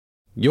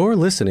You're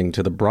listening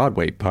to the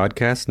Broadway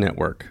Podcast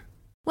Network.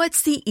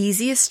 What's the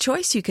easiest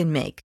choice you can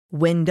make?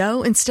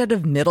 Window instead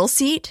of middle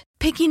seat?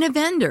 Picking a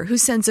vendor who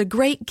sends a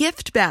great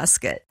gift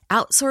basket?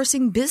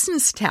 Outsourcing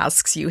business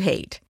tasks you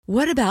hate?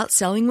 What about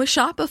selling with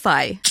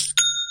Shopify?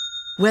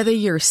 Whether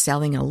you're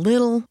selling a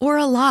little or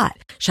a lot,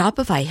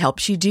 Shopify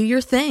helps you do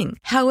your thing,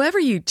 however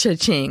you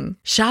cha-ching.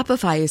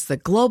 Shopify is the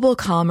global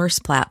commerce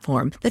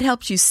platform that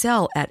helps you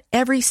sell at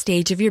every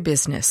stage of your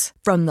business.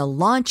 From the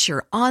launch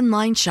your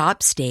online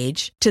shop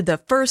stage to the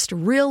first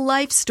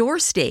real-life store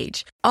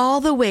stage,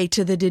 all the way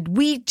to the did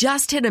we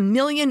just hit a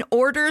million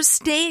orders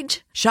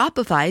stage.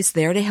 Shopify's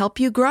there to help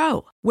you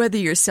grow. Whether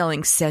you're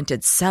selling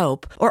scented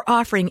soap or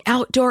offering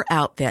outdoor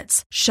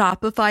outfits,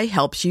 Shopify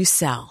helps you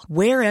sell.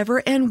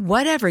 Wherever and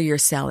whatever you're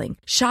selling,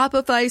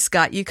 Shopify's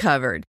got you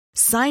covered.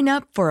 Sign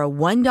up for a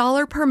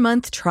 $1 per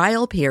month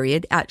trial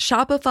period at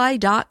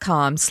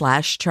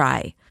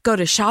shopify.com/try. Go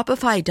to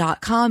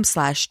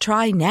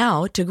shopify.com/try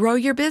now to grow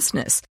your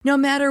business, no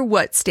matter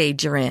what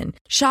stage you're in.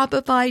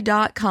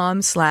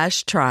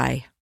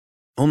 Shopify.com/try.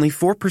 Only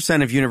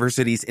 4% of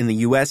universities in the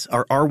U.S.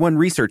 are R1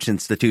 research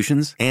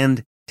institutions,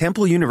 and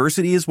Temple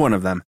University is one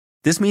of them.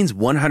 This means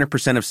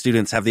 100% of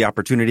students have the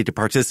opportunity to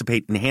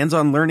participate in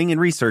hands-on learning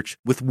and research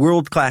with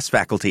world-class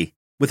faculty.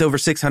 With over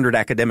 600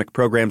 academic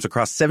programs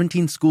across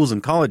 17 schools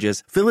and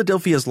colleges,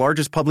 Philadelphia's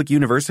largest public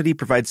university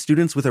provides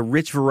students with a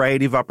rich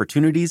variety of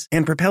opportunities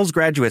and propels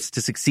graduates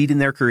to succeed in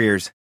their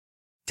careers.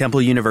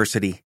 Temple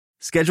University.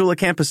 Schedule a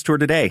campus tour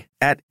today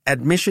at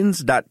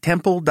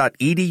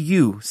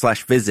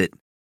admissions.temple.edu/visit.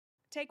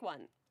 Take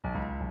one.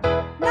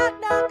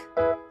 Knock, knock.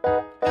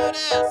 Who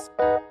dis?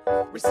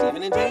 We're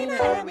Stephen and Dana,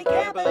 and we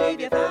can't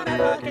believe you found our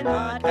fucking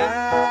podcast.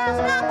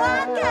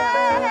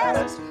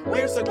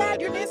 We're so glad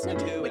you're listening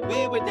to it.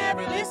 We would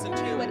never listen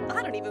to it.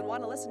 I don't even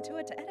want to listen to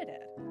it to edit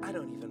it. I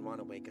don't even want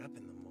to wake up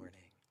in the morning.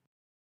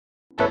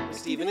 We're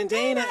Stephen and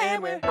Dana,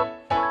 and we're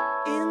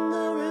in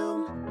the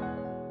room.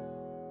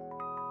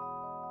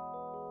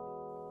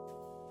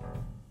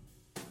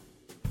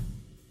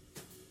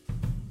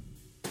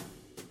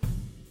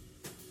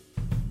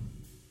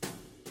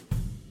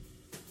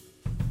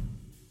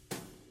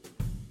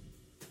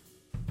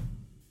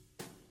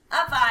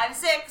 A 5,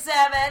 6,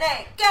 7,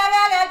 8.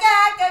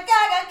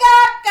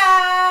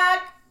 Gag.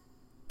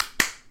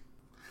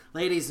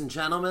 Ladies and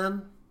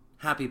gentlemen,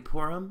 happy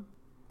Purim.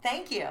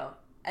 Thank you.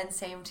 And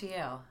same to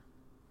you.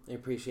 I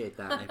appreciate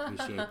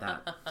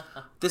that.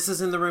 This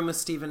is In the Room with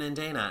Stephen and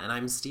Dana, and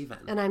I'm Stephen.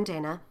 And I'm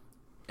Dana.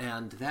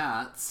 And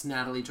that's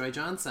Natalie Joy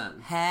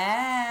Johnson.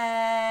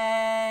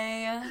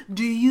 Hey.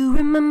 Do you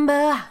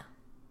remember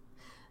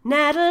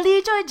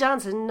Natalie Joy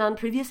Johnson on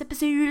previous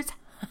episodes?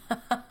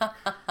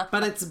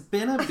 But it's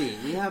been a bee.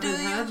 We haven't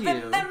had you.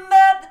 Remember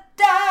the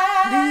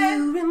time? Do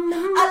you remember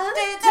I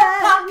did the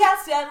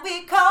podcast and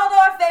we called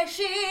Orphe.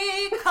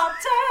 She called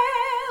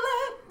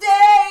Taylor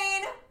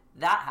Dane.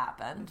 That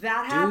happened.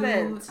 That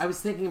happened. Dude, I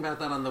was thinking about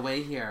that on the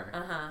way here.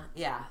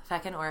 Yeah.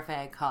 Feckin'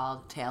 Orphe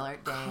called Taylor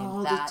Dane.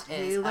 Called That is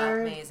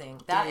Taylor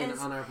amazing. That Dane is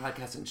on our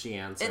podcast, and she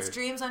answered. It's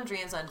dreams on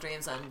dreams on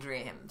dreams on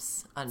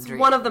dreams on It's dreams.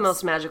 one of the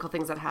most magical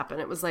things that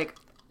happened. It was like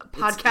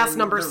podcast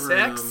number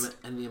 6.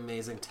 And the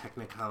amazing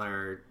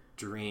Technicolor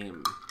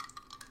Dream.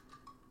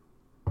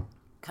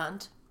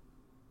 Cunt.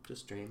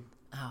 Just dream.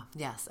 Oh,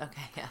 yes.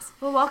 Okay, yes.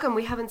 Well, welcome.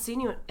 We haven't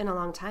seen you in a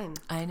long time.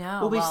 I know.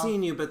 Well, we've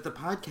seen you, but the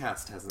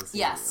podcast hasn't seen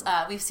Yes, you.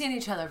 We've seen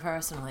each other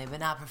personally,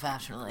 but not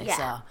professionally.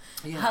 Yeah.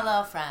 So,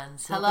 hello,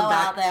 friends. Welcome hello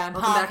back- out there in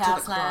welcome back to the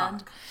podcast land.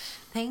 clock.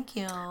 Thank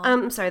you.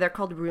 Sorry, they're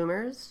called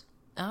rumors.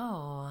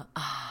 Oh.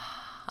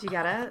 Do you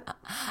get it?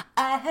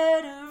 I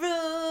heard a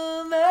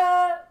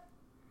rumor.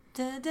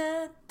 Da,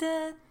 da,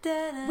 da,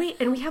 da, da. Wait,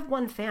 and we have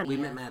one fan. We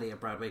met Maddie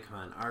at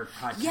BroadwayCon, our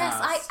podcast. Yes,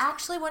 I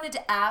actually wanted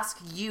to ask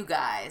you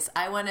guys.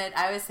 I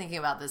was thinking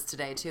about this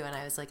today too, and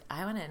I was like,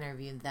 I want to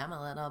interview them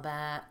a little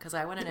bit because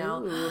I want to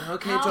know.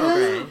 Okay, how Joel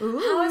Gray.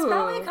 How is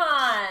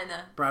BroadwayCon?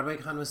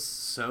 BroadwayCon was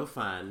so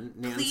fun.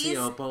 Nancy Please?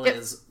 Opal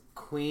is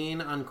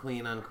queen on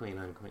queen on queen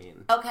on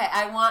queen. Okay,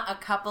 I want a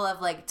couple of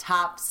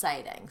top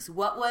sightings.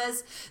 What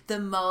was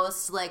the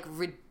most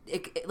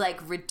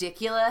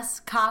ridiculous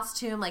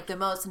costume? The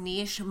most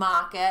niche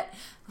market.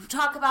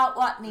 Talk about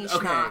what niche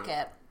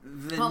market.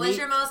 What was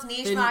your most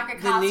niche market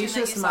costume that you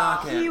nichest saw?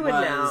 market He would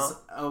was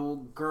a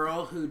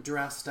girl who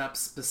dressed up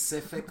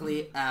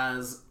specifically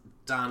as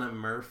Donna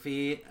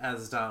Murphy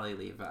as Dolly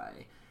Levi.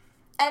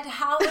 And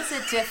how is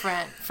it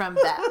different from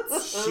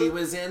Bets? She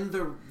was in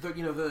the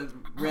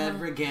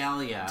red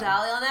regalia.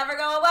 Dolly will never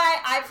go away.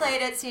 I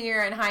played it senior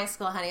year in high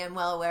school, honey. I'm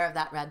well aware of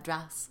that red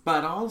dress.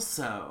 But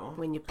also,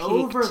 When you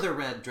over peaked. the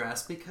red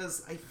dress,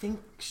 because I think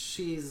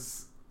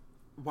she's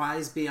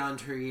wise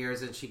beyond her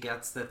years and she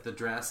gets that the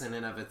dress in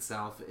and of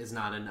itself is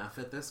not enough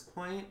at this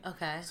point.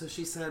 Okay. So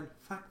she said,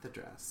 fuck the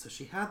dress. So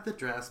she had the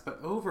dress, but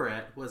over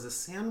it was a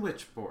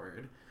sandwich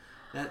board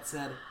that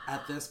said,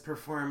 at this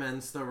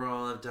performance, the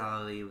role of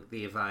Dolly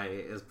Levi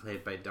is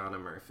played by Donna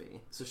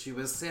Murphy. So she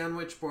was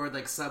sandwich board,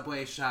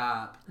 Subway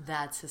shop,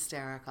 That's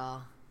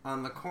hysterical.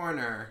 on the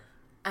corner.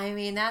 I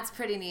mean, that's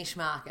pretty niche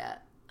market.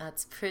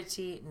 That's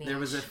pretty neat. There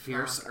was a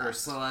fierce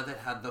Ursula that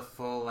had the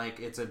full, like,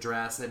 it's a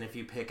dress, and if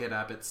you pick it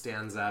up, it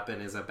stands up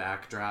and is a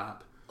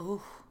backdrop.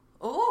 Ooh.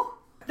 Ooh.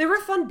 There were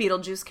fun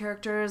Beetlejuice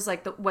characters,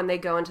 like when they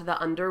go into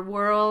the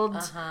underworld,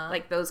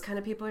 like those kind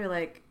of people. You're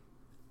like,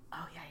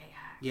 oh yeah.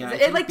 Yeah,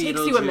 it like takes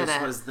you a minute.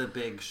 Beetlejuice was the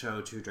big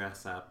show to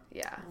dress up.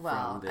 Yeah.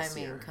 Well, this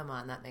year. year. Come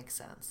on, that makes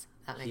sense.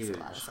 That makes a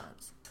lot of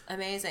sense.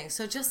 Amazing.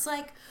 So just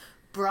like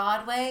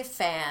Broadway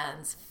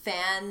fans,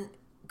 fan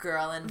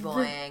girl and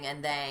boying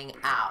and theying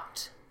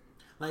out.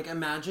 Like,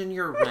 imagine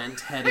your Rent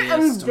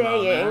headiest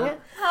moment.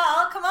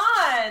 Oh, come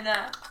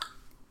on.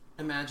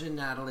 Imagine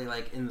Natalie,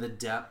 like, in the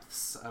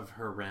depths of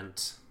her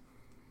Rent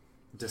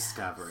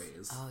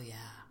discoveries. Oh,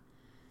 yeah.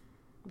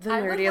 The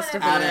nerdiest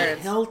of At nerds.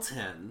 a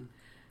Hilton.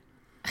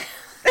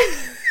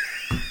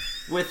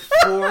 With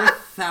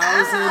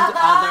 4,000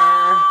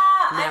 other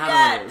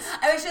Natalies.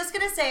 I was just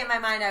going to say in my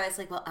mind, I was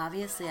like, well,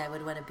 obviously I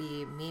would want to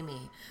be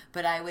Mimi,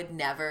 but I would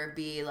never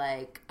be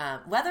like,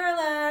 weather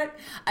alert.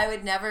 I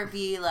would never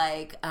be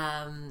like,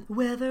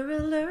 Weather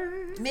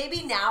alert.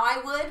 maybe now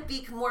I would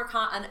be more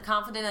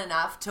confident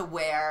enough to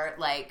wear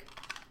like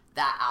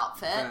that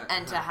outfit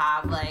and to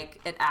have like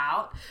it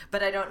out,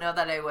 but I don't know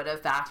that I would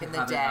have back in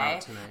the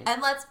day.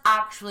 And let's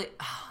actually,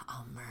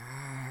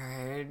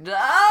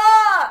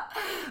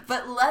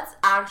 but let's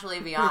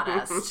actually be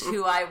honest.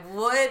 Who I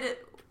would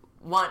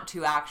want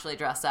to actually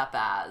dress up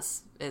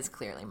as is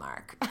clearly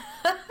Mark.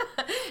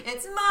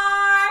 It's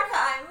Mark.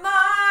 I'm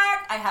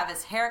Mark. I have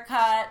his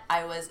haircut.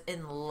 I was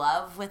in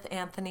love with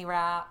Anthony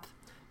Rapp.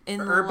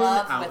 Urban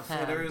love with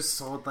Outfitters him.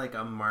 sold like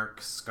a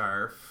Mark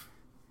scarf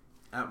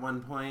at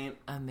one point.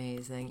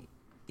 Amazing.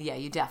 Yeah,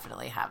 you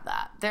definitely have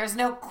that. There's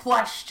no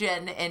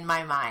question in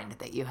my mind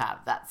that you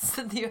have that.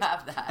 You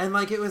have that. And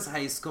like, it was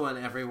high school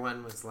and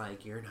everyone was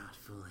like, you're not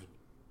fooling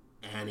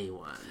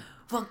anyone.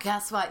 Well,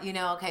 guess what?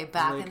 Okay,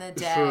 back in the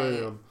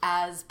day,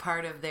 as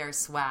part of their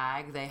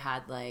swag, they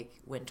had like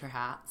winter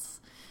hats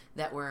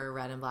that were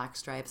red and black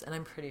stripes, and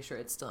I'm pretty sure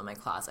it's still in my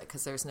closet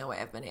because there's no way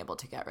I've been able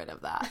to get rid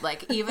of that.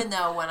 Like, even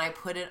though when I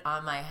put it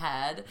on my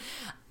head,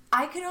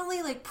 I can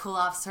only like pull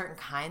off certain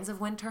kinds of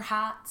winter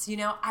hats.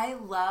 I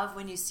love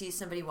when you see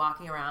somebody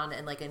walking around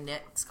in like a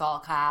knit skull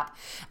cap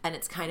and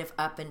it's kind of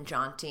up and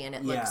jaunty and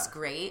it looks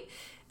great.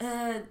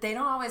 They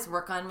don't always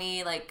work on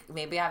me. Like,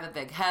 maybe I have a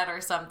big head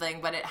or something,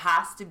 but it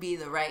has to be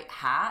the right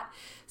hat.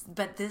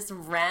 But this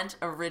Rent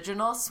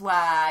original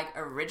swag,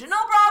 original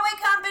Broadway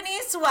company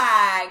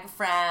swag,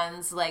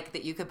 friends, like,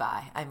 that you could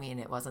buy. I mean,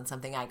 it wasn't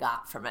something I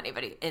got from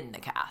anybody in the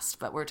cast,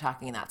 but we're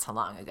talking not so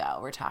long ago.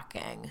 We're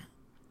talking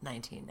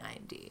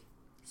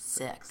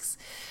 1996.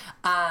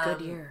 Good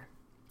year.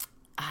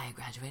 I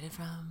graduated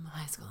from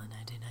high school in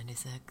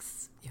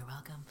 1996. You're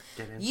welcome.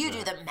 You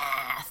do the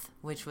math,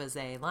 which was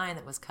a line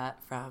that was cut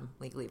from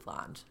Legally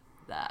Blonde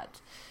that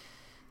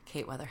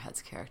Kate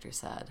Weatherhead's character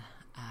said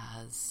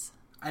as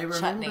I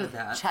remember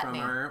that Chutney.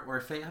 from our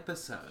Orphe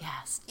episode.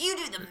 Yes, you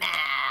do the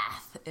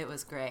math. It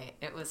was great.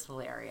 It was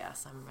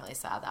hilarious. I'm really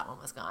sad that one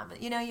was gone.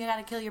 But, you got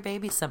to kill your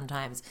babies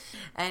sometimes.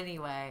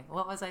 Anyway,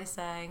 what was I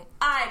saying?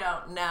 I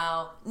don't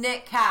know.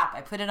 Knit cap.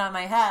 I put it on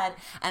my head,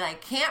 and I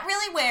can't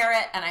really wear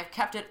it, and I've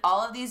kept it all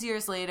of these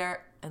years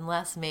later,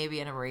 unless maybe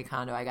in a Marie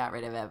Kondo I got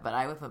rid of it, but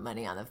I would put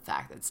money on the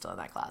fact that it's still in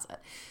that closet.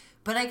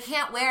 But I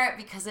can't wear it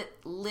because it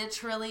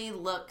literally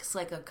looks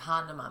like a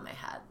condom on my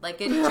head. Like,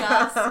 it just is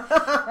not,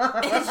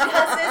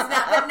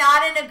 but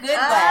not in a good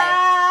way.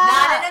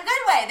 Not in a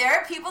good way. There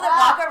are people that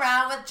walk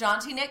around with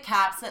jaunty knit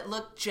caps that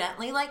look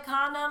gently like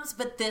condoms,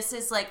 but this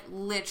is like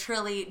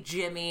literally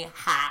Jimmy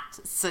hat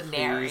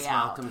scenario. Please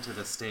welcome to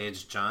the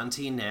stage,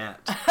 Jaunty Knit.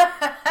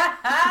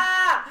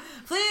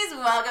 Please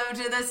welcome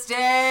to the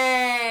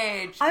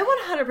stage. I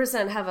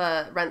 100% have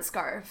a Rent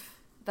scarf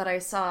that I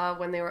saw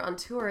when they were on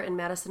tour in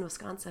Madison,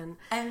 Wisconsin.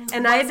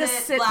 And I had to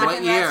sit black with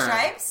and red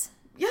stripes?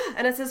 Yeah,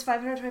 and it says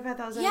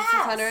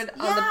 525,600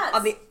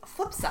 on the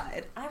flip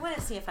side. I want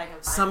to see if I can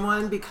find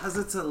Someone, because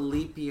it's a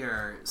leap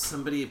year,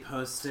 somebody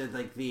posted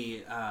like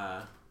the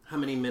how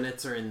many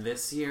minutes are in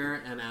this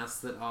year and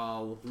asked that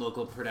all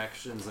local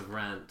productions of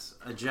Rent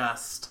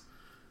adjust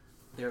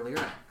their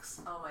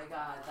lyrics. Oh my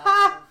god,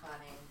 that's so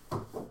funny.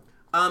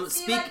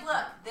 See,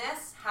 look,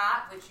 this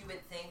hat, which you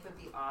would think would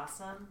be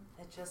awesome,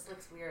 it just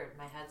looks weird.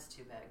 My head's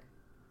too big.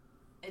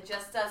 It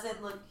just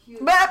doesn't look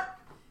huge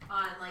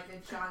on like a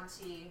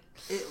jaunty.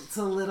 It's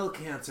a little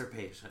cancer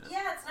patient.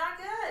 Yeah, it's not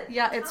good.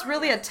 Yeah, it's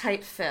really a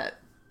tight fit.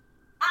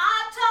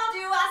 I told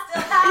you I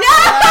still have it.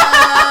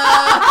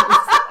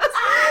 I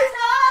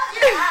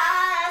told you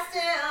I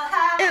still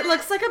have it. It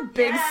looks like a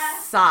big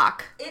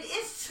sock. It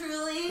is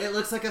truly. It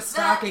looks like a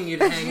stocking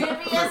you'd hang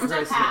up for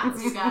Jimmiest of hats,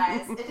 Christmas. you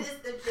guys. It is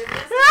the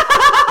jimmiest.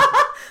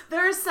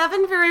 There are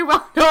 7 very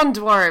well-known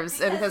dwarves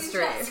in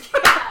history.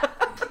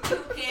 You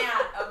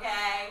can't,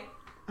 okay?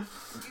 You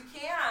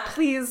can't.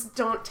 Please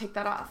don't take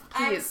that off.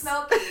 Please.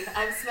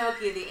 I'm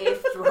Smokey, the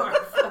 8th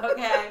dwarf,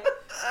 okay?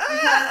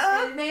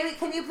 Because maybe,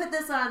 can you put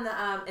this on the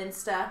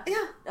Insta?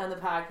 Yeah. On the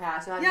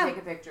podcast. You'll have to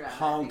take a picture of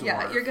Hall it. dwarf.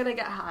 Yeah, you're gonna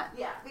get hot.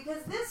 Yeah,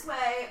 because this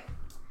way,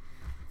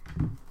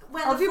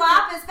 when the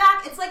flap is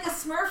back, it's like a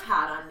Smurf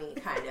hat on me,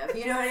 kind of.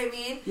 You know what I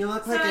mean? You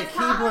look like a it's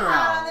not Keebler the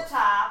hat owl. on the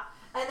top,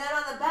 and then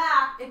on the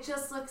back, it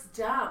just looks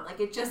dumb. Like,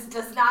 it just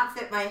does not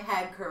fit my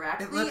head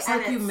correctly. It looks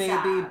like you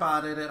maybe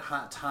bought it at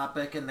Hot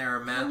Topic and there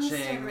are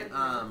matching,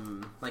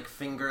 like,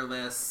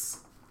 fingerless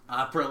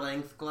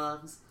opera-length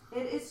gloves.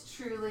 It is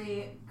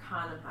truly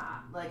kind of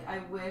hot. Like, I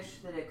wish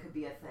that it could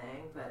be a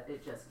thing, but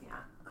it just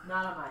can't.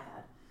 Not on my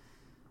head.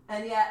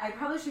 And yet, I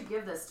probably should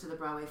give this to the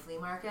Broadway Flea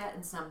Market,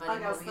 and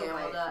somebody will be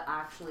able to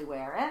actually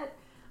wear it.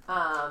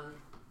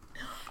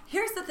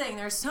 Here's the thing.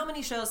 There's so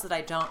many shows that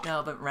I don't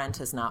know, but Rent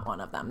is not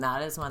one of them.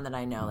 That is one that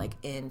I know, like,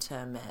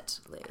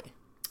 intimately.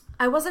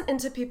 I wasn't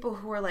into people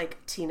who were,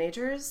 like,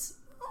 teenagers.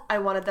 I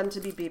wanted them to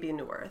be Bebe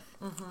Neuwirth.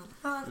 Mm-hmm.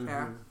 Oh, that's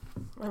fair.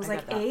 I was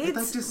like, AIDS? I'd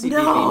like to see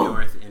Bebe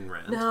Neuwirth in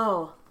Rent.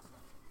 No.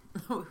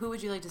 Who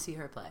would you like to see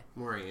her play?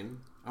 Maureen.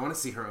 I want to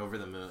see her over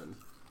the moon.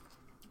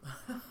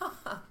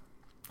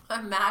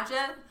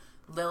 Imagine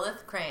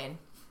Lilith Crane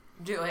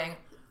doing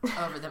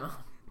Over the Moon.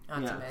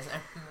 That's amazing.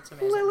 That's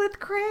amazing. Lilith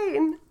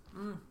Crane.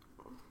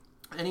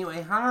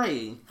 Anyway,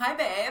 hi. Hi,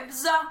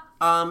 babes.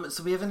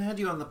 So we haven't had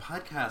you on the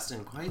podcast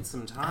in quite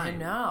some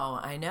time.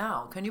 I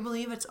know. Can you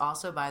believe it's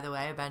also, by the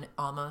way, been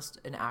almost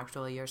an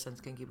actual year since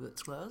Kinky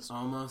Boots closed?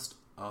 Almost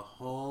a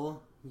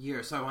whole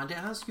year. So I wanted to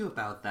ask you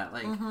about that.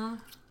 Like,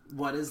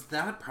 what is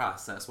that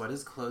process? What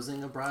is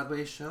closing a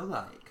Broadway show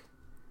like?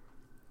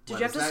 Did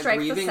you have to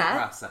strike the set?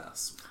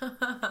 Process?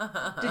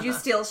 Did you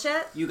steal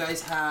shit? You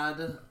guys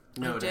had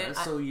notice,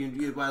 so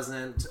it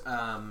wasn't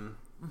an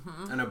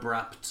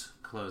abrupt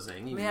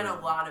closing. We had a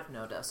lot of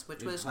notice,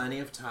 which was plenty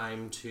of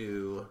time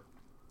to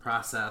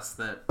process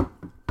that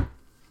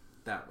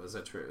was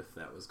a truth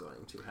that was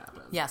going to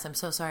happen. Yes, I'm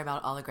so sorry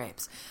about all the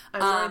grapes.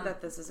 I'm worried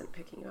that this isn't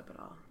picking you up at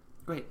all.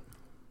 Great.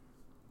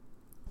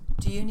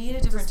 Do you need a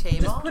different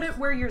table? Just put it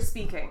where you're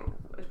speaking,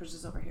 which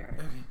is over here,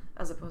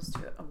 as opposed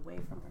to away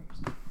from where you're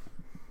speaking.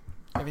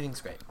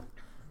 Everything's great.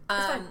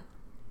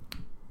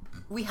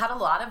 We had a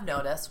lot of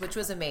notice, which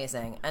was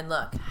amazing. And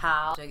look,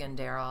 Hal and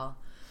Daryl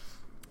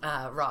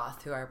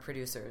Roth, who are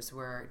producers,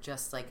 were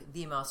just like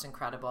the most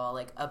incredible,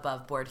 like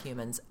above board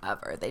humans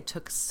ever. They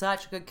took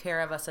such good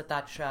care of us at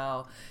that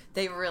show.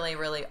 They really,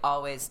 really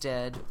always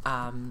did.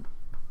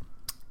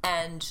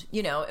 And,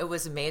 you know, it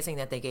was amazing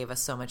that they gave us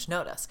so much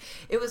notice.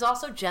 It was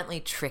also gently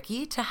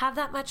tricky to have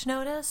that much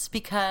notice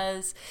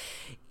because,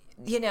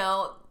 you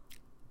know,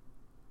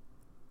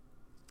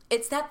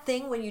 it's that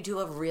thing when you do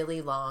a really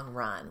long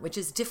run, which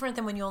is different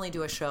than when you only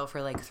do a show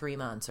for like 3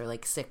 months or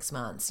like 6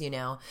 months, you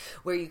know,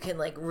 where you can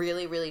like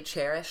really, really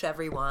cherish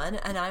every one.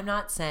 And I'm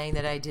not saying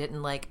that I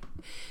didn't like,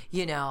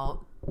 you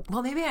know,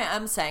 well, maybe I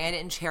am saying I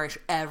didn't cherish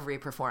every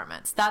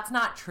performance. That's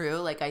not true.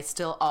 Like I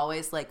still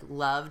always like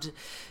loved,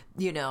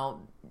 you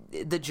know,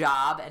 the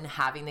job and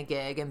having the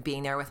gig and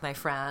being there with my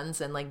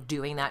friends and like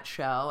doing that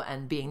show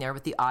and being there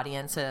with the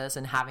audiences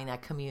and having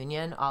that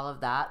communion, all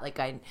of that. Like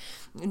I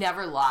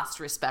never lost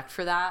respect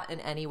for that in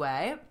any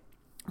way.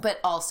 But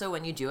also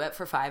when you do it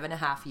for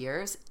 5.5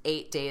 years,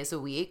 8 days a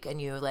week,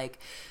 and you like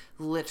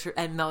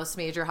and most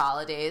major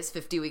holidays,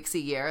 50 weeks a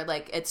year,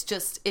 like it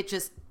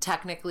just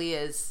technically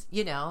is,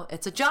 you know,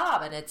 it's a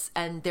job,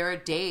 and there are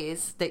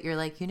days that you're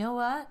like, you know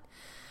what?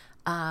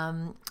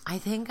 I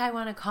think I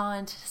want to call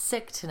in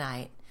sick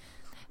tonight.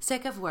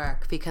 Sick of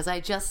work because I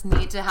just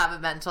need to have a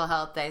mental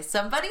health day.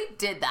 Somebody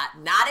did that,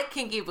 not at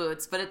Kinky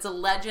Boots, but it's a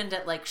legend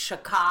at like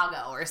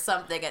Chicago or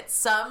something at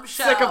some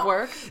show. Sick of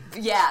work?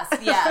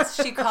 Yes.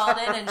 She called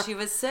in and she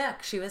was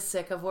sick. She was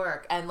sick of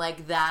work. And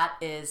like that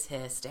is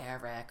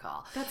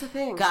hysterical. That's a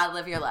thing. God,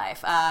 live your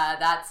life.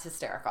 That's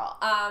hysterical.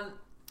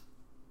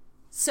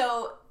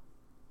 So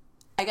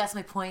I guess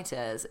my point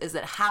is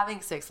that having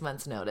 6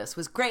 months notice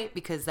was great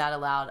because that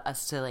allowed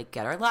us to like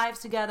get our lives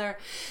together,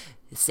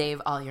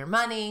 save all your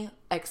money,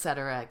 et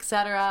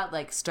cetera,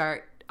 like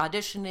start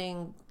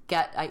auditioning,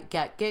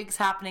 get gigs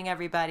happening,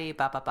 everybody,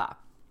 blah, blah, blah.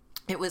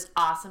 It was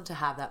awesome to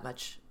have that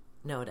much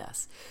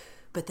notice.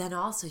 But then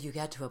also you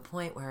get to a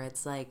point where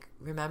it's like,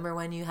 remember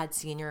when you had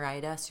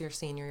senioritis your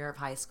senior year of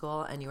high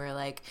school and you were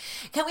like,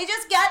 can we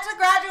just get to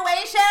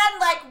graduation?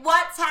 Like,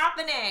 what's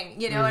happening?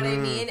 You know what I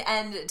mean?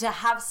 And to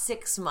have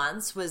 6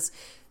 months was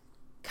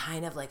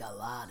kind of like a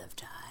lot of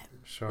time.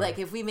 Sure. Like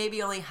if we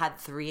maybe only had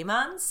 3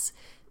 months,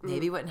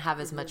 maybe wouldn't have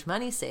as much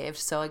money saved.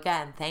 So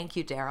again, thank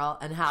you, Daryl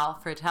and Hal,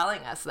 for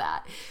telling us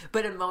that.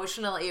 But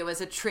emotionally, it was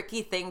a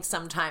tricky thing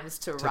sometimes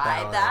to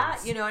ride balance.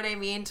 That. You know what I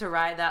mean? To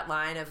ride that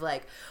line of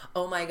like,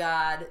 oh my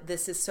God,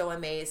 this is so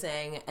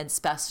amazing and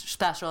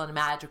special and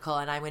magical,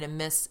 and I'm going to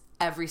miss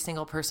every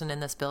single person in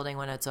this building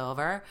when it's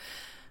over.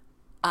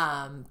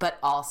 But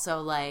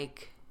also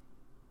like...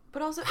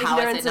 But also, how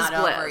is it not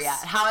bliss. Over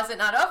yet? How is it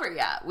not over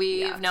yet?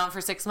 We've known for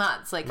 6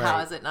 months. Like, how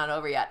is it not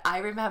over yet? I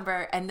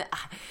remember, and...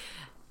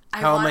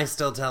 How am I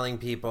still telling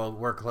people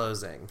we're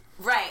closing?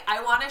 Right.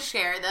 I want to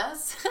share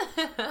this.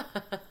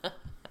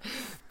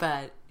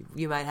 but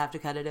you might have to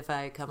cut it if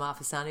I come off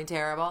as sounding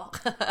terrible.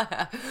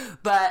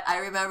 But I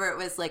remember it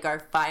was like our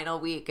final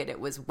week, and it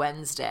was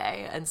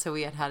Wednesday, and so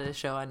we had a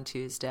show on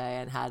Tuesday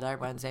and had our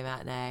Wednesday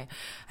matinee.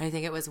 And I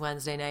think it was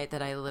Wednesday night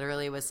that I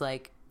literally was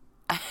like,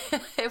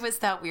 it was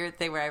that weird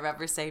thing where I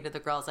remember saying to the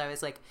girls, I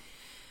was like,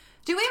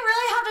 do we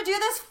really have to do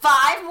this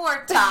 5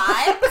 more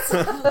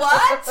times?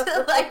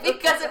 What? Like,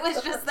 because it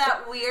was just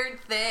that weird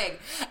thing.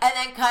 And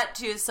then cut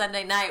to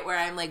Sunday night where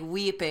I'm like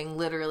weeping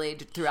literally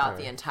throughout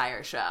the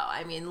entire show.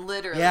 I mean,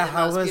 literally the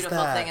most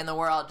beautiful thing in the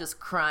world, just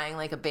crying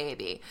like a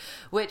baby.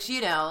 Which,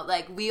 you know,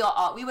 like we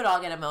would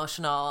all get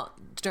emotional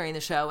during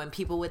the show when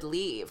people would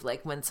leave.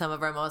 Like when some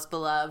of our most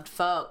beloved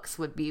folks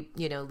would be,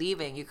 you know,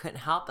 leaving, you couldn't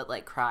help but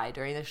like cry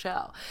during the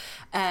show.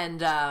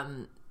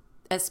 And,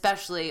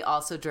 especially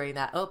also during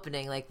that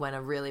opening, like when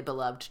a really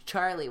beloved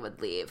Charlie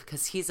would leave,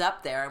 because he's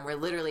up there and we're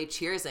literally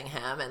cheersing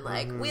him and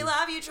like, we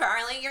love you,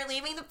 Charlie, you're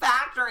leaving the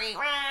factory.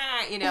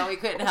 You know, we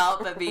couldn't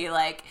help but be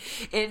like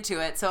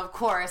into it. So of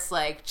course,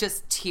 like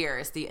just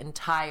tears the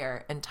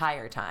entire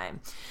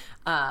time.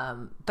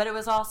 But it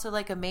was also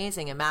like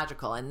amazing and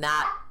magical. And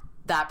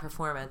that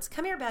performance,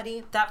 come here,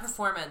 Betty, that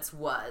performance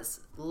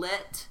was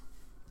lit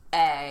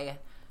AF.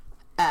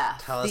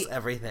 Tell us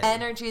everything.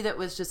 Energy that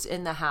was just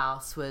in the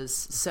house was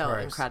so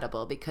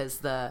incredible, because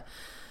the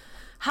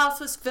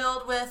house was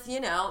filled with, you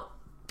know,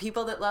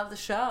 people that love the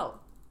show,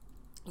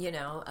 you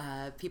know,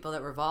 people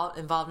that were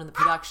involved in the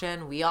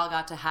production. We all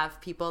got to have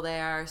people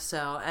there.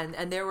 So,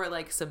 and there were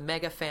like some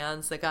mega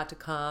fans that got to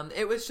come.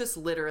 It was just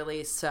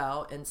literally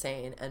so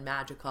insane and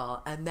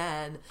magical. And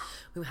then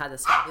we had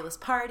this fabulous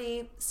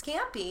party.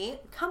 Scampy,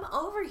 come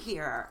over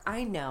here.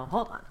 I know.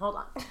 Hold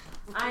on.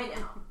 I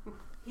know.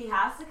 He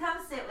has to come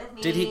sit with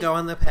me. Did he go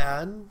on the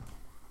pad?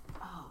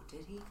 Oh,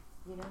 did he?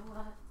 You know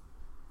what?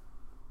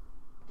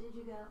 Did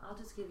you go? I'll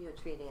just give you a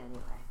treat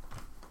anyway.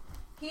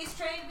 He's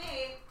trained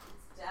me.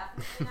 It's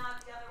definitely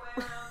not the other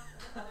way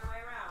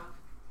around.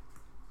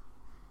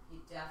 He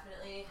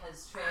definitely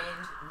has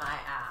trained my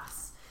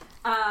ass.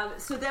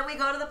 So then we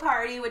go to the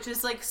party, which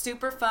is like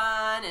super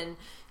fun, and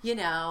you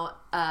know,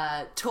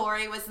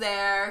 Tori was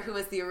there, who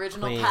was the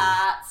original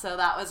Pat, so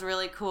that was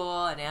really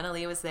cool, and Anna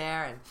Lee was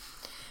there, and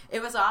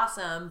it was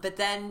awesome. But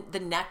then the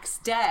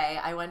next day,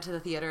 I went to the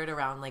theater at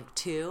around like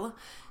 2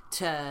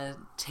 to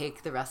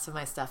take the rest of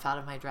my stuff out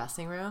of my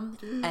dressing room.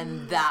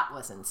 And that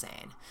was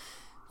insane,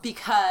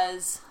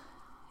 because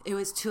it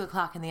was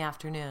 2:00 in the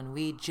afternoon.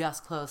 We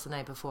just closed the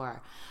night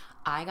before.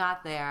 I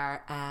got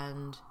there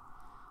and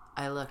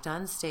I looked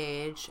on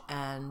stage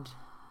and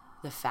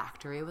the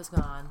factory was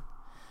gone.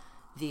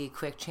 The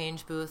quick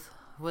change booth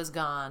was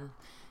gone.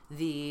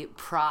 The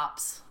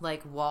props,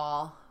 like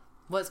wall,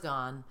 was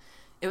gone.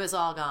 It was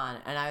all gone.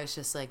 And I was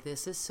just like,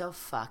 this is so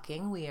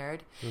fucking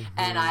weird.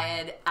 And I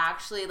had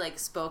actually like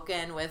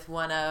spoken with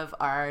one of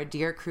our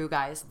dear crew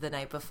guys the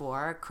night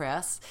before,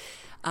 Chris,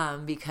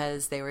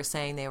 because they were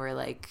saying they were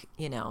like,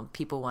 you know,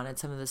 people wanted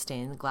some of the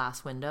stained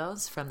glass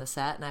windows from the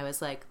set. And I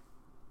was like,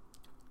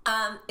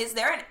 is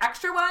there an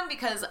extra one?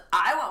 Because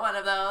I want one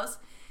of those.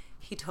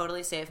 He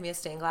totally saved me a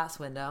stained glass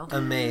window.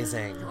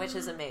 Amazing. Which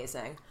is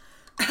amazing.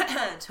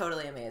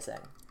 Totally amazing.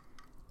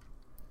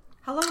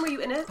 How long were you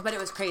in it? But it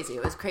was crazy.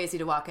 It was crazy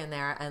to walk in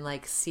there and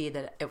like see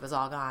that it was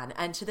all gone.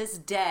 And to this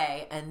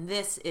day, and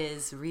this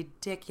is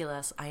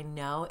ridiculous. I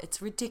know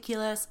it's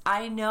ridiculous.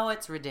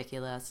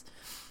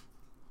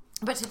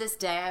 But to this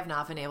day, I've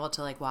not been able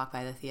to like walk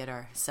by the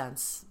theater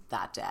since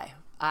that day.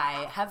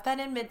 I have been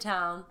in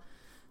Midtown,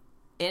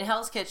 in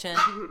Hell's Kitchen,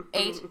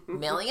 8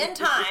 million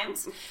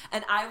times,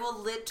 and I will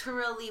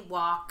literally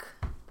walk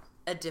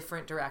a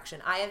different direction.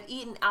 I have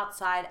eaten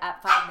outside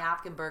at 5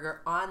 Napkin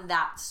Burger on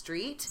that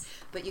street,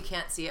 but you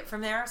can't see it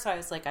from there, so I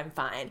was like, I'm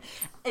fine.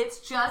 It's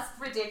just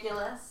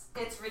ridiculous.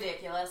 It's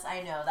ridiculous.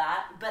 I know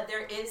that. But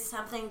there is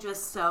something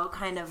just so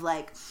kind of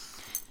like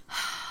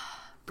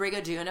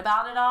Brigadoon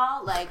about it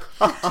all. Like,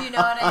 do you know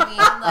what I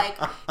mean? Like,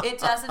 it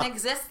doesn't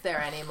exist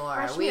there anymore.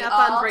 Brush me up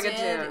on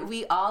Brigadoon.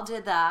 We all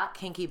did that,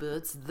 Kinky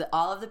Boots.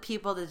 All of the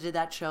people that did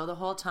that show the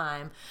whole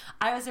time.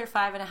 I was there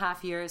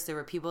 5.5 years. There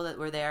were people that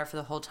were there for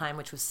the whole time,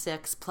 which was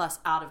 6, plus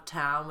out of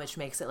town, which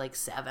makes it like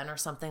 7 or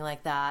something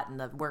like that, and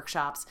the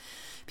workshops.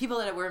 People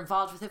that were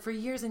involved with it for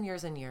years and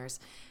years and years.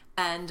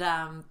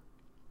 And,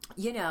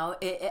 you know,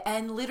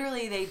 and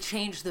literally they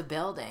changed the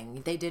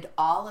building. They did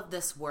all of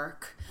this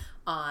work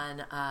on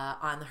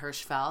the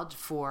Hirschfeld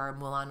for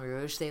Moulin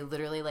Rouge. They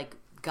literally like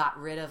got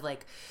rid of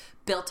like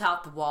built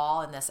out the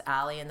wall in this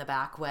alley in the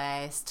back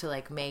way to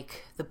like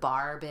make the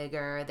bar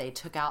bigger. They they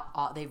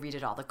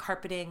redid all the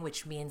carpeting,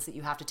 which means that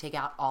you have to take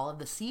out all of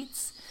the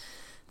seats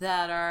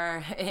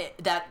that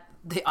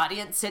the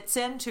audience sits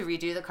in to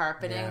redo the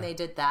carpeting. Yeah. They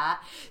did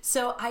that.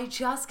 So I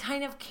just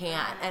kind of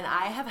can't. And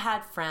I have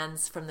had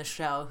friends from the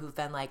show who've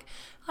been like,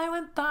 I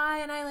went by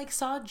and I like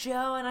saw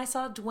Joe and I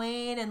saw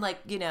Dwayne and like,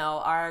 you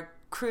know, our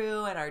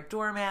crew and our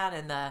doorman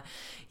and the,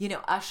 you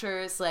know,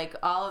 ushers, like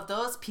all of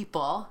those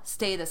people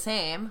stay the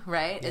same,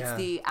 right? It's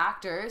the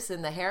actors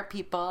and the hair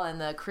people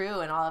and the crew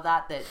and all of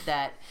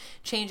that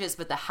changes,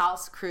 but the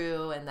house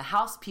crew and the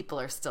house people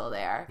are still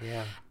there.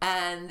 Yeah.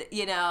 And,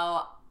 you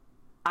know,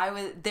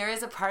 there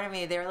is a part of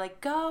me, they were like,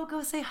 go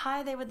say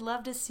hi, they would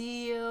love to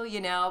see you,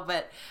 you know,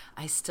 but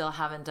I still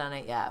haven't done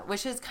it yet,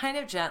 which is kind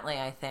of gently,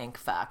 I think,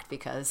 fucked,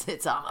 because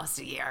it's almost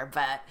a year,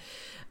 but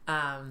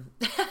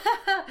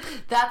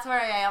that's where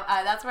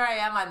I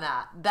am on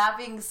that. That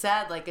being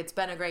said, like, it's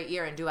been a great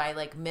year, and do I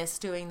like miss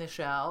doing the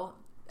show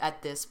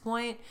at this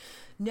point?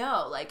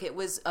 No, like, it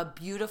was a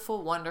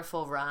beautiful,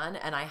 wonderful run,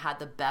 and I had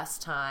the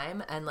best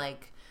time, and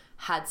like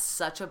had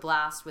such a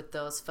blast with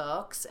those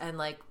folks, and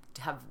like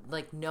have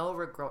like no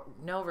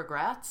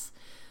regrets,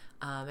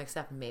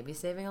 except maybe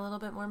saving a little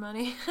bit more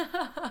money.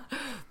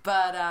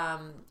 But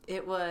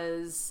it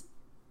was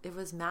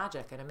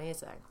magic and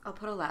amazing. I'll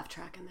put a laugh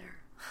track in there.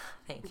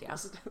 Thank you.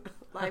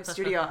 Live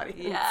studio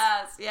audience.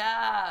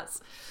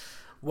 Yes.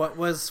 What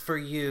was for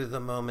you the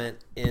moment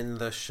in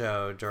the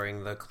show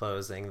during the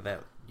closing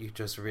that you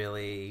just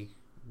really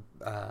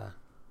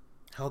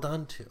held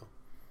on to?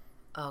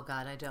 Oh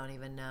God, I don't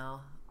even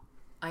know.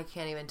 I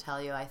can't even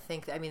tell you.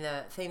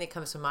 The thing that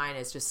comes to mind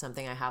is just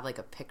something I have like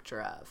a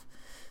picture of,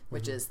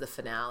 which is the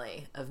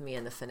finale of me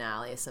in the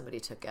finale. Somebody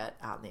took it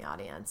out in the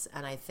audience.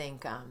 And I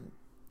think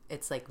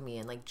it's like me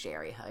and like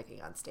Jerry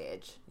hugging on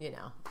stage, you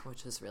know,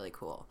 which is really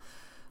cool.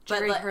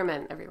 Jerry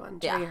Herman,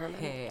 everyone. Jerry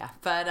Herman. Yeah.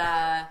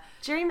 But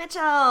Jerry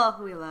Mitchell,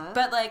 who we love.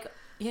 But like,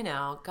 you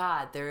know,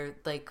 God, they're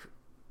like,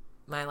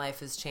 my life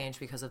has changed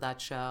because of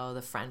that show.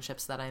 The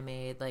friendships that I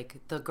made,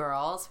 like the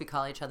girls, we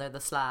call each other the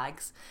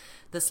Slags.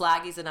 The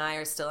Slaggies and I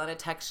are still on a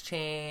text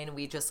chain.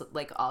 We just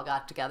like all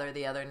got together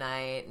the other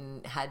night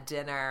and had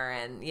dinner,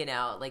 and you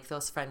know, like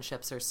those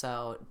friendships are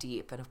so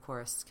deep. And of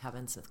course,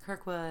 Kevin Smith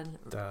Kirkwood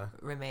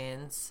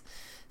remains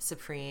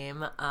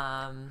supreme.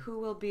 Who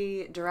will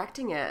be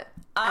directing it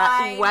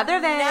at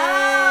Weathervane?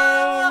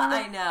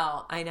 I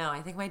know.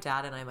 I think my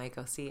dad and I might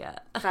go see it.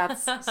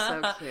 That's so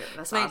cute.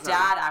 That's my awesome.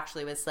 dad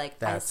actually was like,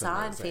 That's I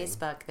saw amazing. on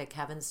Facebook that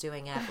Kevin's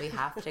doing it. We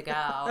have to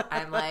go.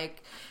 I'm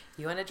like,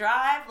 you want to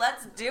drive?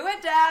 Let's do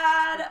it,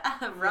 Dad.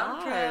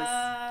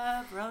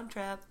 Road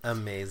trip.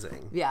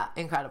 Amazing. Yeah,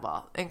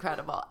 incredible.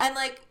 And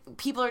like,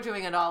 people are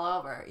doing it all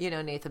over. You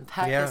know, Nathan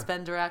Peck has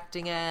been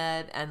directing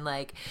it, and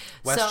like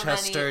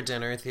Westchester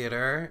Dinner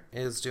Theater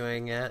is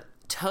doing it.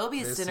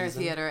 Toby's Dinner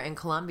Theater in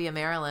Columbia,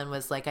 Maryland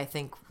was like, I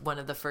think, one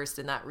of the first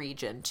in that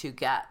region to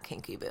get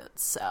Kinky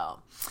Boots. So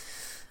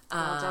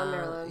well done,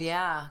 Maryland.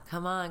 Yeah,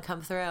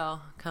 come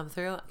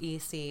through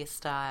EC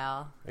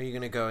style. Are you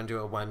gonna go and do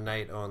a one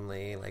night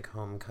only, like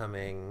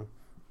homecoming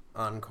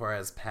encore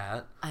as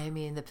Pat? I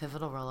mean, the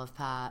pivotal role of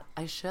Pat.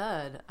 I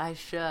should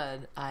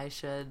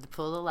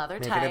pull the leather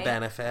Make tight. it a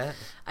benefit.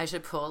 I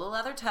should pull the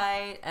leather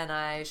tight, and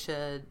I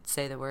should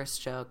say the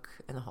worst joke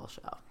in the whole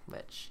show,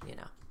 which, you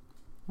know,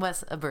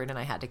 was a burden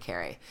I had to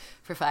carry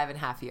for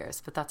 5.5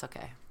 years, but that's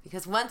okay,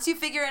 because once you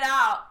figure it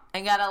out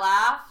and gotta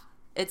laugh,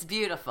 it's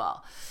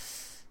beautiful.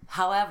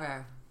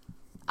 However,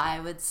 I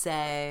would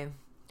say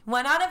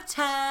 1 out of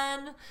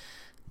 10,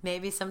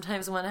 maybe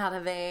sometimes 1 out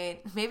of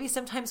 8, maybe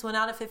sometimes 1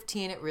 out of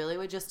 15. It really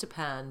would just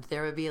depend.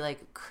 There would be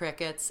like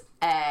crickets,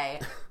 A,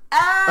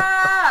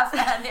 F,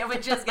 and it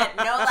would just get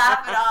no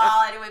laugh at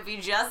all, and it would be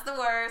just the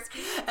worst.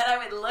 And I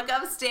would look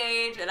up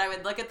stage, and I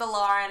would look at the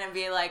Lauren and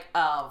be like,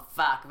 oh,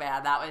 fuck,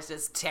 man, that was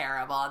just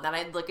terrible. And then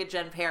I'd look at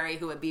Jen Perry,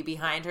 who would be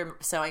behind her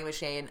sewing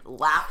machine,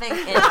 laughing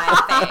in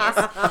my face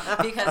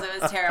because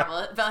it was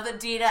terrible. Both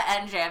Adina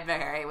and Jen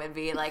Perry would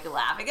be like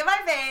laughing in my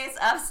face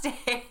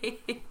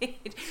upstage.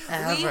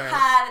 We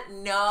had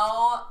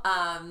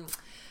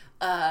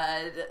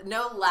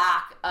no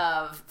lack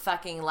of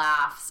fucking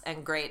laughs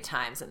and great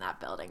times in that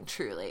building.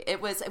 Truly,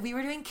 we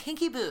were doing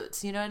Kinky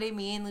Boots, you know what I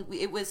mean?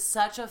 It was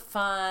such a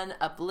fun,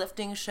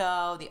 uplifting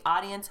show. The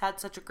audience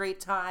had such a great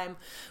time.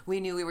 We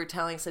knew we were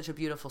telling such a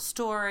beautiful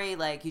story.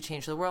 Like, you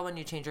change the world when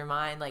you change your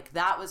mind. Like,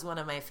 that was one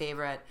of my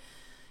favorite,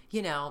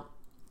 you know,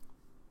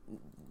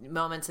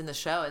 moments in the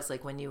show, is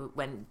like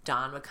when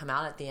Don would come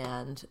out at the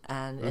end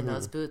and in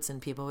those boots,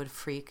 and people would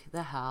freak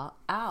the hell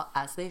out,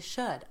 as they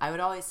should. I would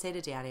always say to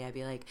Danny, I'd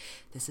be like,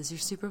 this is your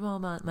Super Bowl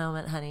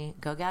moment, honey,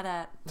 go get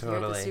it. Totally.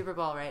 You're at the Super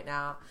Bowl right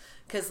now,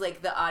 because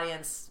like the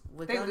audience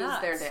would They go lose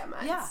nuts. their damn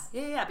minds.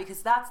 Yeah,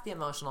 because that's the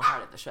emotional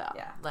heart of the show.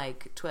 Yeah.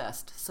 Like,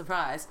 twist,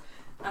 surprise.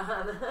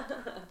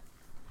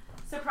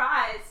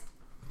 Surprise,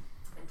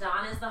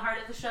 Don is the heart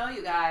of the show,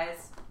 you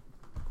guys.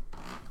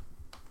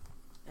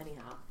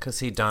 Anyhow. Because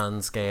he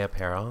dons gay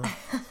apparel.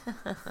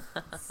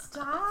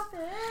 Stop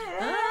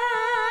it.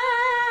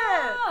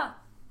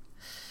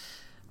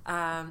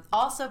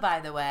 Also, by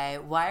the way,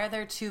 why are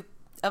there two,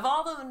 of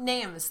all the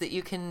names that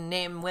you can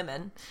name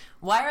women,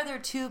 why are there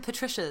 2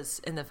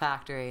 Patricias in the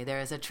factory? There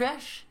is a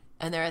Trish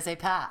and there is a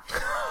Pat.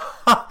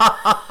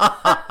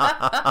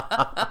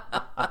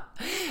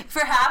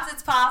 Perhaps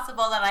it's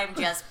possible that I'm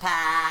just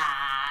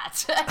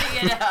Pat,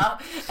 you know,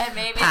 and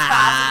maybe it's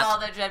possible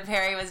that Jen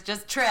Perry was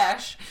just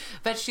Trish,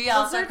 But she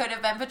also could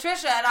have been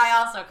Patricia, and I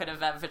also could have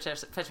been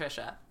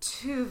Patricia.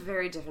 Two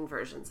very different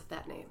versions of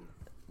that name.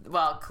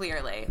 Well,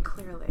 clearly.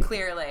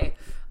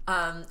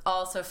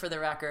 Also, for the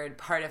record,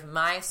 part of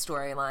my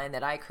storyline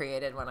that I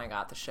created when I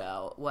got the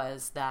show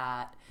was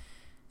that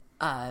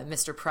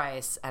Mr.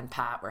 Price and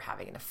Pat were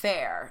having an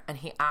affair, and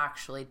he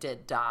actually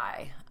did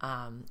die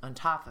on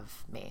top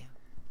of me.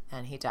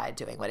 And he died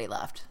doing what he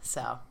loved.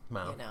 So,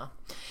 you know.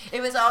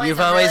 It was always... You've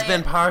always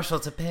been partial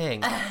to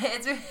Pink.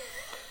 It's...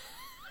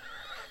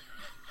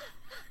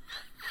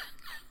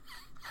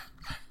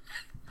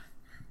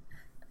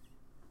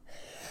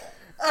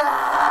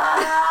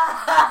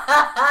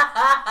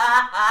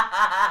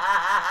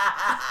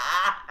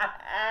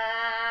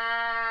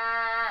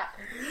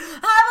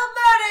 I will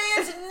murder you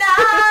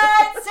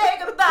tonight. Say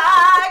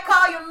goodbye.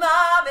 Call your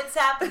mom. It's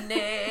happening.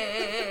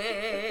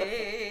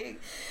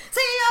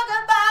 Say your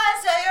goodbyes.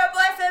 Tell your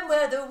boyfriend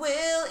where the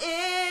will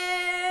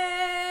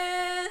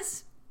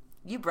is.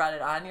 You brought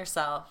it on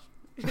yourself.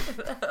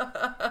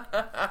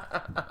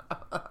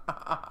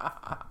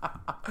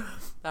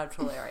 That's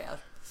hilarious.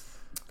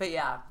 But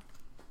yeah,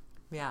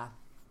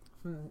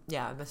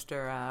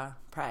 Mr.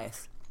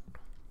 Price,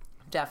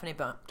 definitely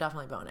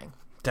boning.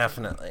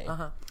 Definitely.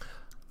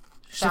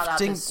 Shout out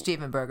to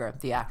Steven Berger,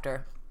 the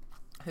actor,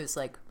 who's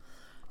like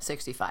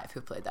 65,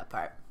 who played that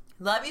part.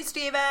 Love you,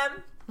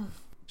 Steven.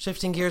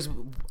 Shifting gears,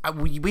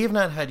 we have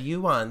not had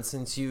you on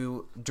since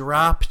you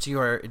dropped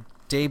your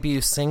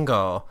debut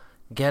single,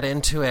 Get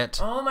Into It,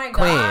 Oh my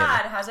Queen.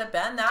 God, has it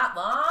been that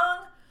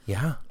long?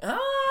 Yeah.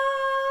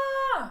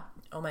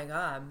 Oh my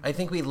God. I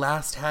think we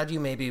last had you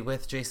maybe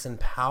with Jason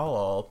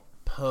Powell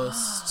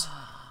post...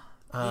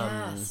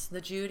 yes,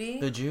 the Judy.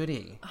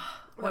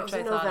 What was Which I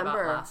in thought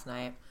November? about last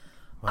night.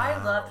 Wow.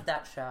 I loved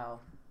that show.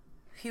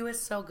 He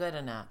was so good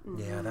in it.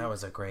 Yeah, that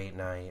was a great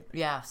night.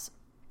 Yes.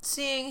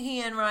 Seeing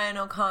he and Ryan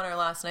O'Connor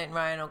last night in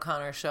Ryan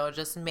O'Connor's show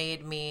just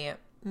made me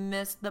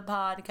miss the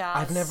podcast.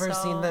 I've never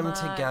so seen them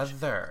much.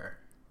 together.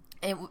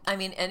 And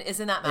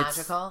isn't that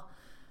magical?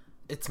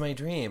 It's my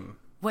dream.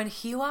 When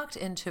he walked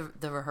into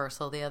the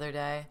rehearsal the other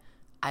day,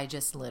 I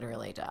just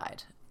literally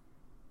died.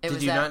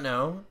 Did you not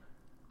know?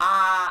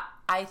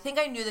 I think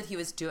I knew that he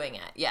was doing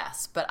it,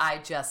 yes. But I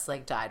just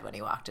like died when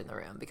he walked in the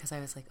room because I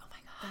was like, oh my God.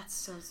 That's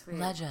so sweet.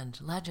 Legend.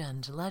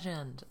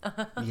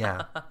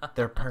 Yeah,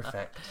 they're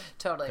perfect.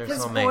 Totally. They're His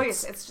soulmates.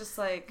 voice, it's just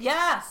like...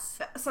 Yes.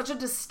 Such a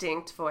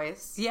distinct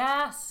voice.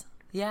 Yes.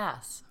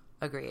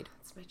 Agreed.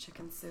 It's my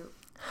chicken soup.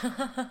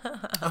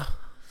 I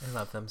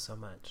love them so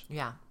much.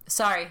 Yeah.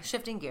 Sorry,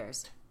 shifting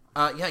gears.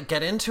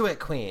 Get Into It,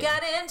 Queen.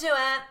 Get into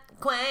it,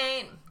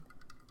 Queen.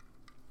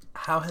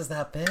 How has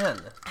that been?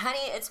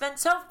 Honey, it's been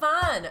so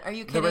fun. Are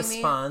you kidding The me?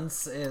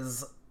 response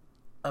is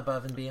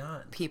above and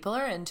beyond. People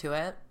are into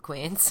it,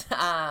 queens,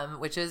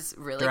 which is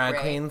really Drag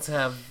great. queens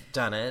have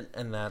done it,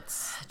 and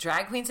that's...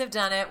 Drag queens have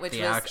done it, which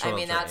The was, actual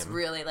that's dream.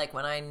 really like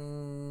when I,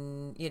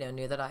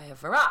 knew that I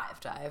have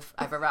arrived.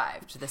 I've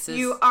arrived. This is...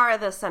 You are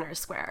the center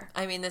square.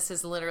 I mean, this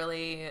is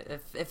literally,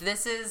 if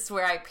this is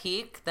where I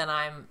peak, then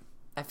I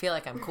feel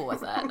like I'm cool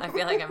with it. I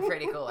feel like I'm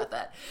pretty cool with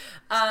it.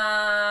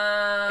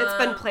 It's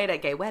been played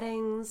at gay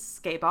weddings,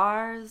 gay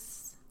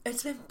bars.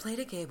 It's been played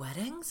at gay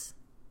weddings?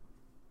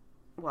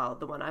 Well,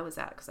 the one I was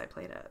at, because I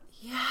played it.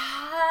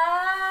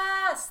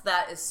 Yes!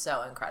 That is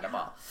so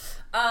incredible.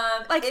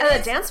 Like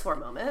at a dance floor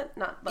moment.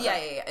 Not. Yeah.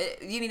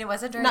 You mean it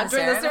wasn't during Not the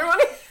during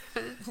ceremony?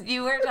 the ceremony?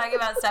 You were talking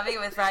about stuffing it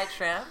with fried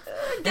shrimp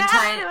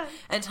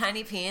and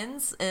tiny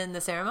peens in the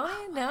ceremony?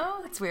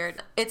 No, it's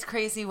weird. It's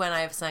crazy when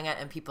I've sung it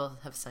and people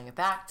have sung it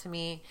back to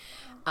me.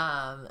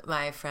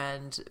 My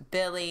friend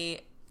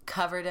Billy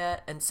covered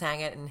it and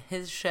sang it in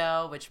his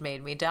show, which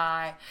made me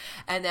die.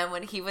 And then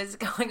when he was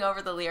going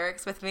over the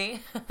lyrics with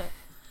me,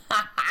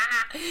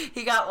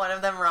 he got one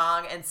of them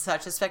wrong in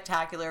such a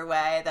spectacular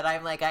way that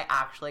I'm like, I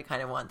actually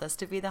kind of want this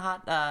to be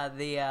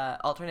the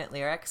alternate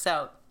lyric.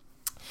 So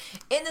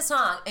in the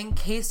song, in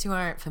case you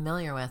aren't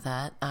familiar with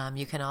it,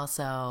 you can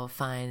also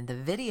find the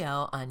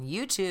video on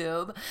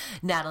YouTube.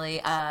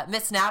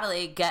 Miss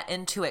Natalie, Get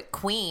Into It,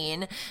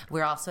 Queen.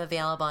 We're also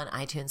available on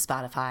iTunes,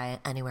 Spotify,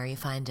 anywhere you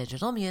find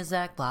digital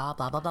music, blah,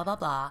 blah, blah, blah, blah,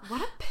 blah.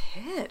 What a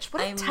pitch.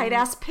 What a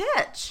tight-ass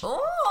pitch.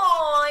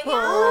 Oh, yeah.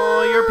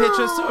 Oh, your pitch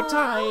is so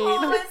tight.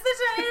 Oh, it's the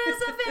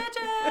tightest of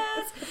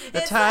pitches. The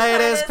It's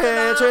tightest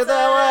pitch of in the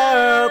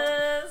world.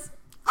 pitches.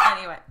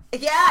 Anyway.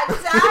 Yeah,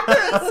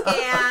 exactly,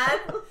 Scan.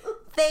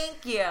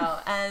 Thank you.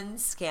 And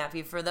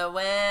Scampy for the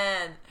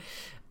win.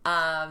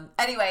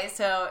 Anyway,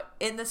 so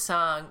in the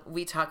song,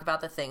 we talk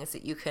about the things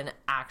that you can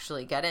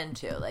actually get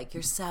into, like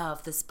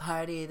yourself, this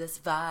party, this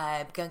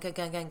vibe, gun, gun,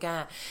 gun, gun,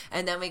 gun.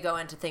 And then we go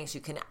into things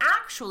you can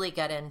actually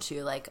get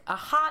into, like a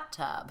hot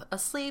tub, a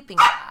sleeping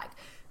bag,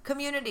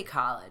 community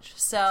college.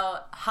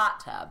 So,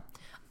 hot tub.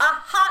 A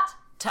hot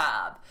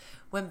tub.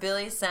 When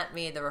Billy sent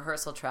me the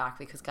rehearsal track,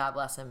 because God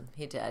bless him,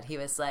 he did, he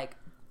was like,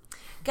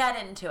 get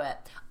into it.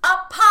 A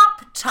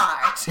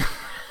Pop-Tart. A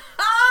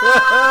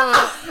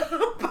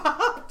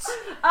Pop-Tart.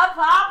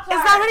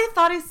 Is that what he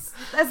thought? Is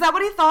that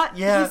what he thought?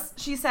 Yeah. He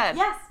She said.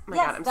 Yes, Oh my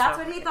yes, God, I'm that's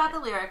so what he happy. thought the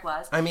lyric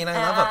was. I mean, I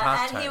love a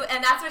Pop-Tart.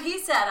 And that's what he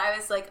said. I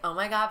was like, oh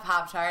my God,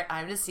 Pop-Tart,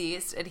 I'm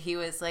deceased. And he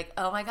was like,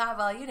 oh my God,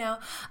 well, you know,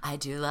 I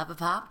do love a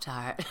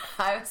Pop-Tart.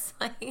 I was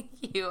like,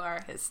 you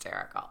are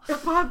hysterical. A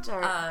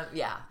Pop-Tart.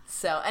 Yeah.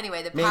 So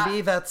anyway,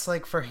 Maybe that's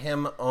like for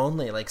him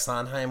only. Like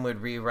Sondheim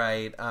would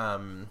rewrite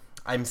I'm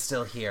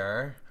Still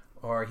Here,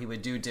 or he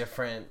would do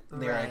different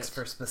lyrics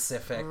for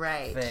specific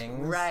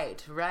things.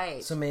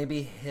 Right. So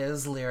maybe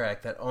his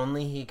lyric that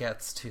only he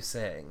gets to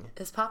sing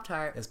is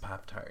Pop-Tart.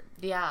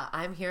 Yeah,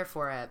 I'm here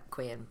for it,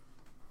 Queen.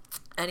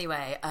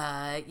 Anyway,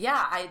 I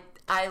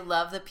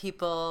love that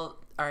people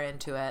are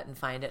into it and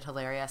find it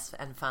hilarious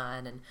and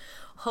fun and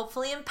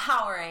hopefully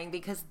empowering,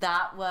 because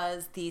that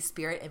was the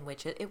spirit in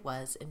which it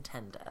was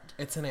intended.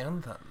 It's an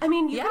anthem. I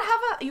mean, you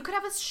could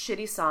have a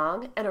shitty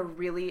song and a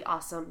really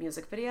awesome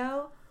music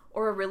video,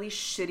 or a really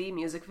shitty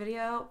music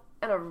video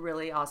and a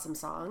really awesome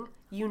song.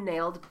 You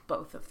nailed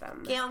both of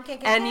them.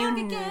 And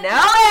you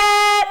know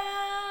it!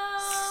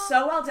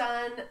 So well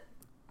done.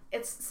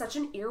 It's such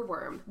an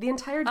earworm. The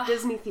entire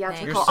Disney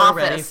theatrical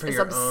office is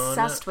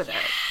obsessed with it.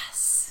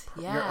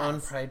 Yes. Your own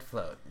Pride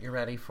float. You're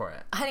ready for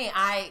it. Honey,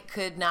 I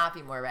could not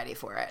be more ready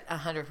for it.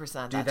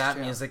 100%. Do that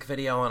music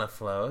video on a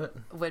float.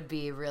 Would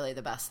be really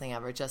the best thing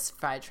ever. Just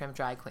fried shrimp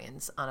drag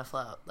queens on a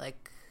float.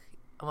 Like,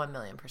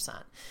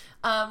 1,000,000%.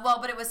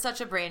 But it was such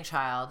a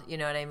brainchild. You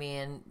know what I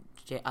mean?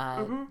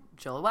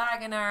 Joel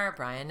Wagoner,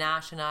 Brian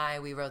Nash, and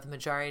I, we wrote the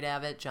majority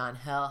of it. John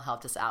Hill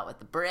helped us out with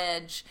the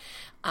bridge.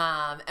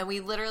 And we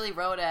literally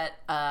wrote it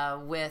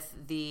with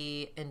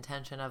the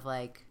intention of,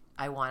 like,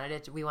 we wanted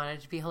it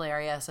to be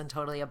hilarious and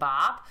totally a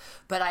bop,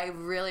 but I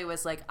really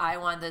was like, I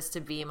want this to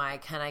be my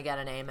can I get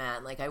an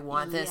amen? Like, I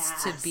want this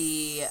to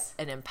be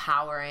an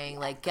empowering,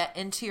 like, get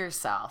into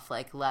yourself.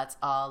 Like, let's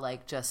all,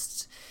 like,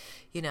 just,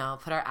 you know,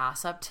 put our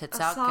ass up, tits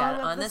out,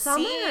 get on the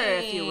scene,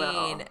 if you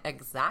will.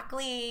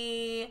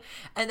 Exactly.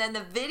 And then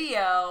the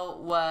video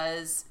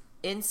was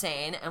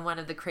insane and one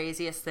of the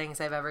craziest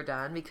things I've ever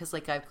done, because,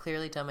 like, I've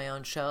clearly done my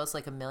own shows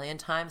like 1,000,000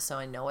 times, so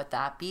I know what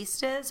that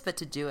beast is, but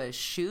to do a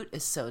shoot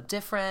is so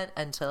different,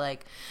 and to,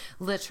 like,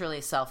 literally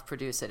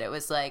self-produce it. It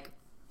was like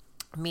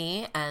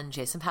me and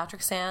Jason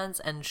Patrick Sands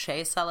and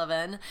Shea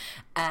Sullivan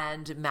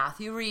and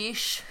Matthew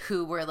Reish,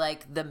 who were,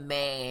 like, the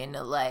main,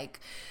 like,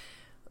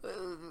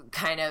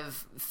 kind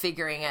of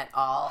figuring it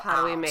all out.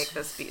 How do we make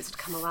this beast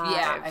come alive?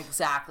 Yeah,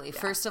 exactly. Yeah.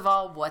 First of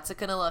all, what's it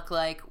going to look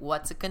like?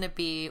 What's it going to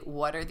be?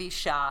 What are these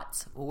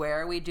shots? Where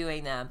are we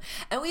doing them?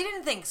 And we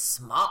didn't think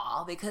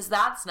small, because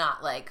that's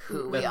not, like,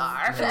 who we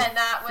are. And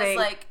that was,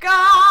 like,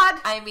 God!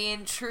 I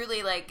mean,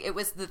 truly, like, it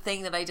was the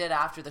thing that I did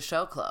after the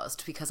show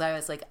closed, because I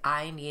was like,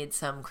 I need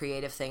some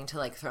creative thing to,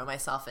 like, throw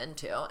myself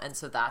into. And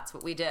so that's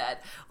what we did.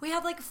 We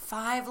had, like,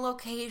 5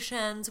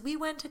 locations. We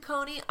went to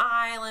Coney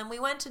Island. We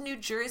went to New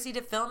Jersey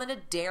to film at a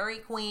Dairy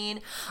Queen.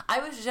 I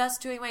was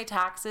just doing my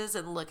taxes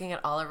and looking at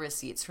all our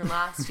receipts from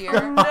last year.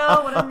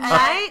 No, what a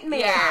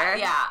nightmare.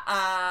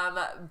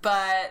 Yeah.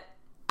 But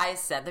I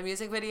sent the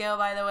music video,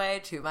 by the way,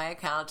 to my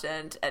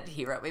accountant, and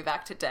he wrote me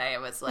back today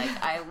and was like,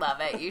 I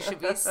love it. You should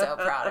be so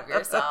proud of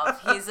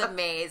yourself. He's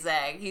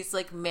amazing. He's,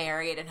 like,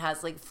 married and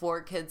has, like,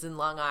 4 kids in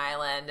Long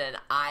Island, and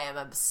I am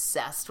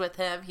obsessed with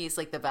him. He's,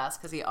 like, the best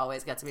because he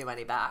always gets me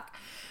money back.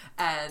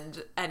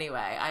 And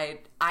anyway,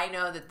 I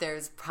know that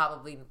there's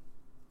probably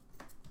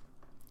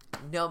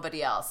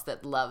nobody else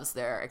that loves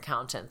their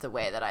accountant the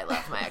way that I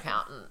love my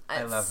accountant.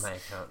 I love my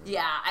accountant.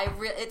 Yeah,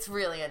 it's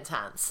really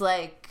intense.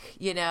 Like,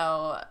 you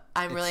know,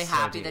 I'm really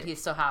happy that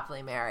he's so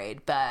happily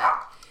married, but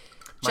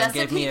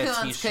Justin P.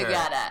 Coons could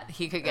get it.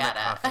 He could get it.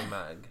 A coffee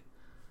mug.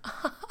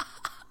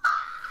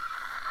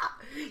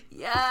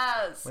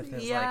 Yes. With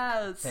his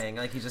like thing,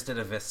 like he just did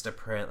a Vista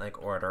print,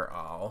 like order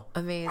all.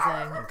 Amazing.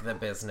 Like the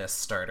business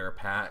starter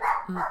pack.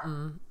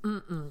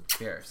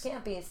 Fierce.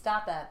 Can't be.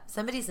 Stop it.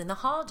 Somebody's in the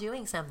hall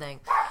doing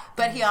something.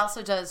 But he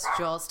also does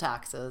Joel's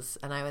taxes,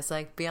 and I was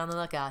like, be on the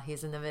lookout.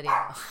 He's in the video.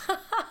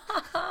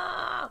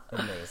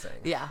 Amazing.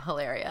 Yeah,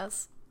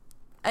 hilarious.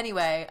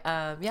 Anyway,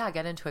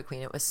 get into it,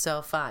 Queen. It was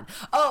so fun.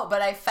 Oh,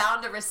 but I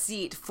found a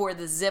receipt for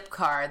the zip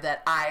card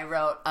that I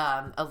wrote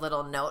a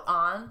little note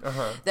on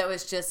that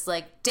was just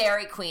like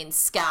Dairy Queen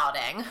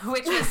scouting,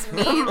 which was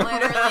me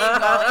literally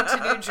going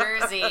to New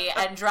Jersey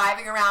and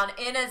driving around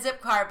in a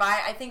zip car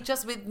I think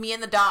just with me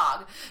and the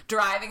dog,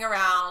 driving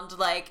around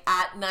like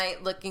at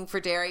night looking for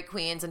Dairy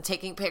Queens and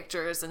taking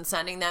pictures and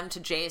sending them to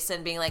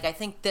Jason, being like, I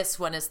think this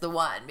one is the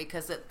one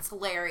because it's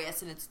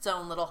hilarious in its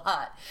own little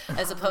hut,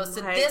 as opposed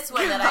to this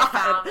one that I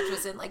found, which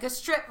was in like a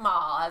strip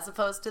mall, as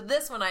opposed to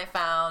this one I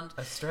found.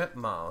 A strip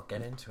mall.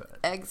 Get into it.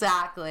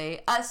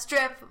 Exactly. A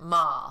strip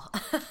mall.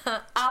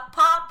 A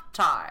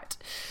Pop-Tart.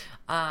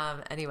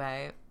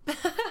 Anyway.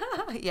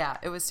 Yeah,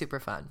 it was super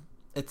fun.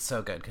 It's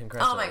so good.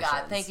 Congratulations. Oh my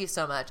God. Thank you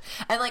so much.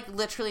 And like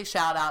literally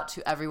shout out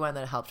to everyone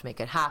that helped make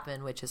it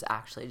happen, which is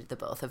actually the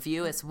both of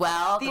you as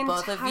well. The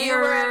both of you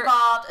were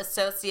involved.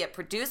 Associate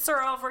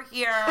producer over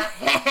here.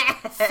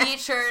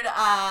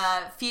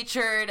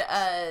 featured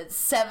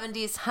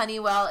 70s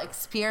Honeywell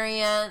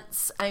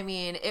experience. I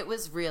mean, it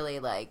was really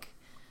like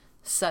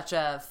such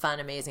a fun,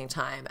 amazing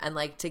time. And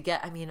like to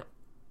get, I mean,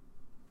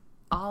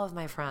 all of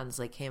my friends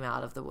like came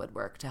out of the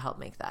woodwork to help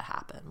make that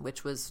happen,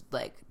 which was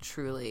like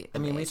truly amazing. I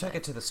mean, we took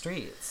it to the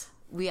streets.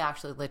 We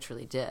actually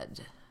literally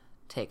did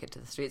take it to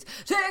the streets.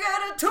 Take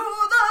it to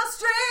the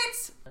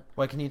streets!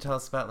 What can you tell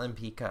us about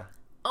Lempicka?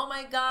 Oh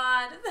my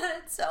God,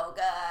 it's so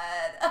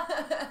good.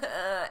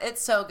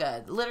 It's so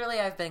good. Literally,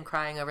 I've been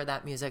crying over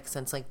that music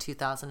since like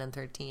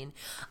 2013.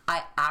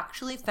 I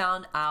actually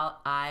found out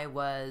I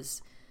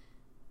was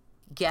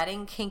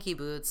getting Kinky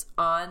Boots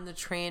on the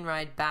train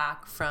ride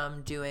back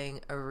from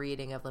doing a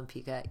reading of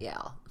Lempicka at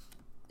Yale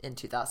in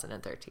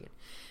 2013.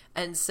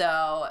 And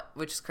so,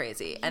 which is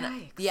crazy. Yikes.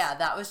 And yeah,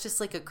 that was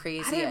just like a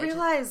crazy. I didn't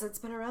realize it's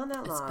been around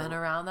that long. It's been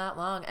around that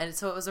long. And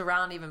so it was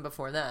around even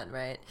before then,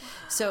 right?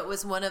 So it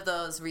was one of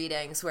those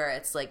readings where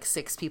it's like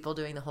 6 people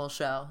doing the whole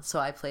show. So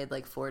I played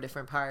like 4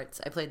 different parts.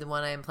 I played the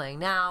one I am playing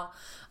now.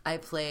 I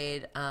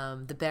played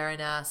the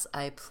Baroness.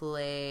 I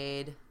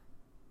played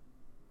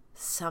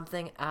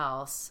something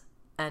else.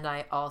 And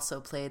I also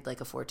played like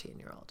a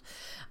 14-year-old.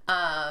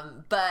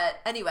 But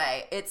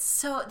anyway,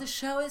 the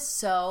show is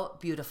so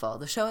beautiful.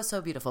 The show is so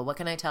beautiful. What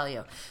can I tell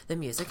you? The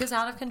music is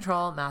out of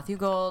control. Matthew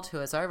Gold, who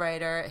is our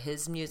writer,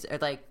 his music, or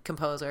like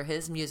composer,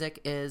 his music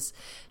is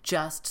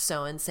just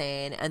so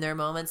insane. And there are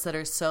moments that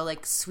are so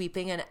like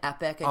sweeping and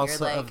epic. And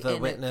also you're like of the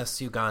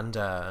Witness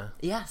Uganda.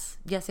 Yes.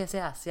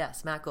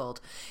 Matt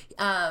Gold.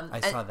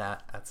 I saw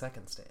that at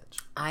Second Stage.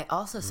 I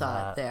also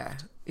saw it there.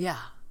 Yeah.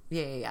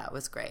 Yeah. It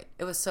was great.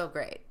 It was so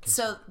great.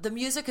 So the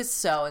music is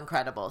so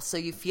incredible. So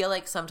you feel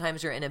like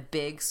sometimes you're in a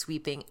big,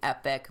 sweeping,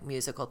 epic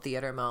musical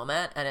theater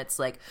moment and it's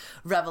like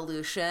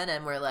revolution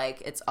and we're like,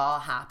 it's all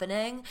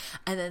happening.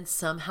 And then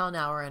somehow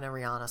now we're in a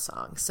Rihanna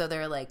song. So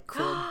they're like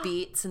cool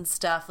beats and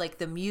stuff. Like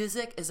the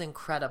music is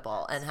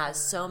incredible and has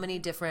so many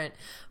different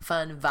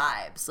fun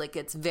vibes. Like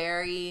it's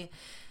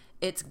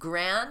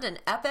grand and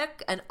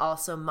epic and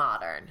also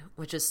modern,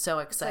 which is so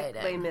exciting.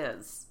 It's like Les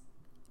Mis.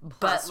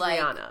 But like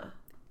Rihanna.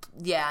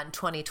 Yeah, in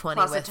 2020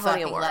 Plus with Tony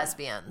fucking Award.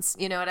 lesbians.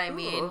 You know what I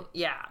mean? Ooh.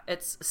 Yeah,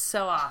 it's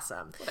so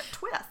awesome. What a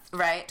twist.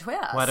 Right?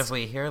 Twist. What if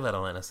we hear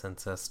Little Innocent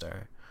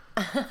Sister?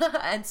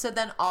 And so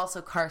then also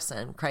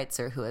Carson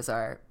Kreitzer, who is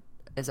our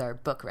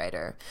book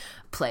writer,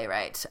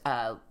 playwright.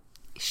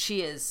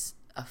 She is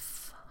a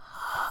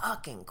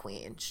fucking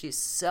queen. She's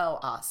so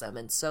awesome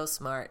and so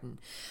smart and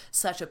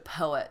such a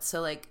poet. So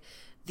like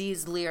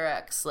these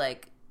lyrics,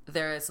 like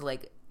there is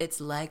like, it's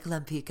like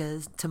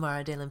Lempicka's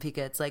Tamara de Lempicka.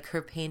 It's like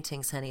her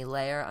paintings, honey,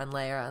 layer on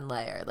layer on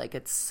layer. Like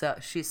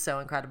she's so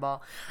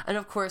incredible. And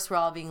of course, we're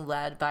all being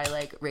led by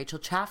like Rachel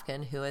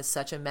Chafkin, who is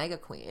such a mega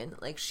queen.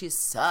 Like she's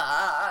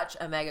such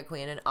a mega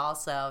queen. And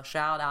also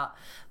shout out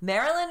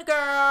Maryland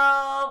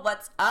girl,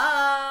 what's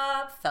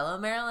up, fellow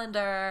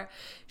Marylander?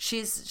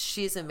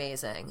 She's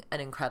amazing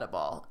and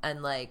incredible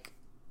and like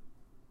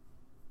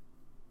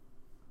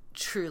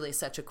truly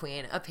such a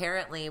queen.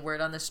 Apparently, word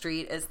on the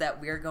street is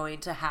that we're going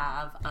to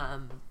have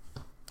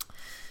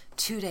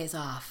 2 days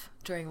off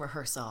during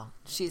rehearsal.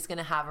 She's going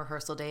to have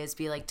rehearsal days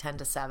be like 10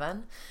 to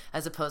 7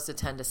 as opposed to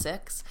 10 to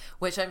 6,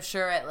 which I'm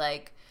sure at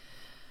like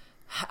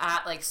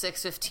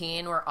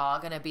 6:15 we're all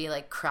going to be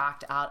like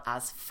cracked out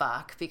as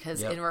fuck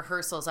because in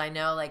rehearsals I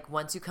know like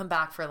once you come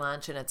back for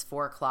lunch and it's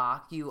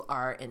 4:00 you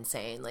are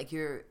insane. Like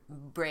your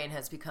brain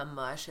has become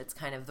mush. It's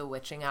kind of the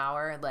witching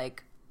hour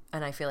like.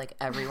 And I feel like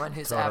everyone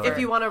who's ever... If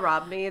you want to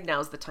rob me,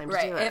 now's the time to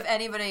do it.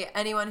 If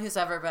anyone who's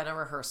ever been in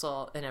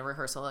a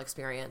rehearsal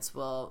experience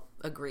will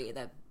agree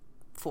that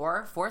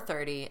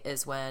 4:30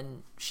 is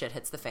when shit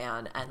hits the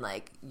fan and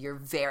like you're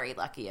very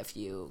lucky if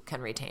you can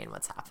retain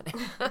what's happening.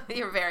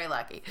 You're very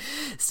lucky.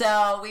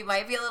 So we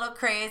might be a little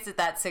crazed at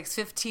that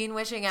 6:15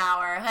 wishing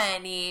hour,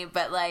 honey,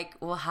 but like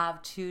we'll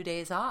have 2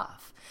 days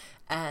off.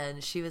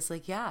 And she was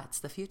like, yeah, it's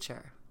the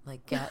future.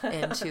 Like, get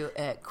into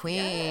it,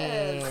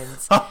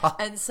 queens.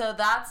 And so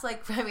that's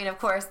like, I mean, of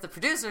course, the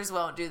producers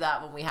won't do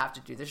that when we have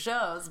to do the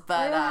shows,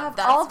 but have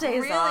that's all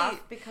days really...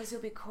 off because you'll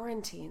be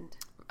quarantined.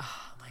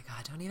 Oh my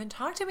God, don't even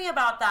talk to me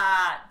about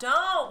that.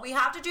 Don't. We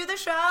have to do the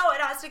show.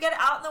 It has to get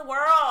out in the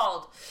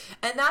world.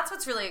 And that's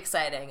what's really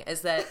exciting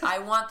is that I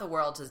want the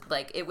world to,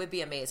 like, it would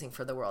be amazing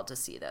for the world to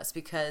see this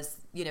because,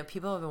 you know,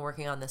 people have been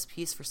working on this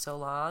piece for so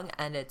long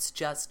and it's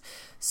just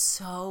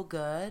so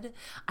good.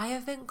 I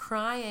have been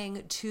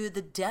crying to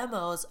the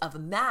demos of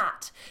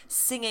Matt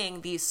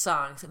singing these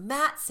songs.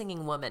 Matt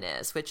singing Woman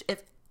Is, which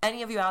if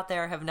any of you out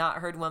there have not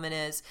heard Woman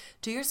Is,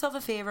 do yourself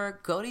a favor,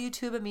 go to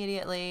YouTube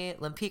immediately,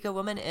 Lempicka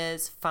Woman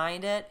Is,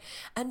 find it,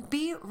 and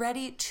be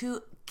ready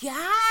to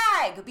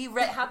gag. Have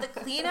the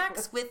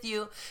Kleenex with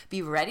you.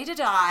 Be ready to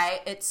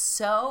die. It's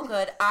so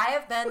good. I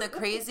have been the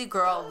crazy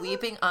girl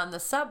weeping on the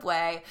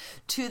subway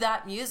to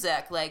that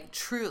music. Like,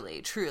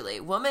 truly, truly.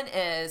 Woman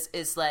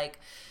Is like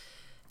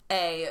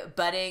a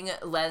budding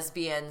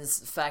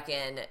lesbian's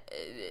fucking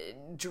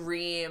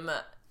dream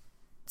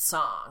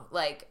song.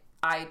 Like,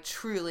 I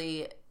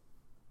truly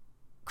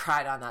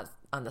cried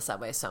on the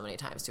subway so many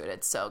times to it.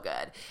 It's so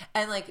good.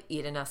 And like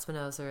Eden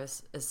Espinosa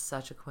is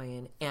such a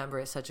queen. Amber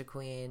is such a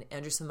queen.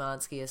 Andrew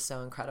Szymanski is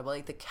so incredible.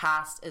 Like the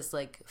cast is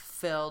like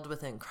filled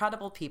with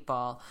incredible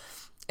people.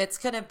 It's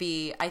going to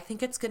be, I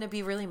think it's going to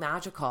be really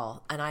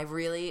magical. And I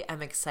really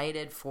am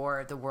excited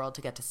for the world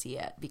to get to see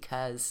it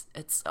because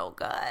it's so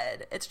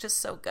good. It's just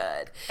so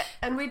good.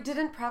 And we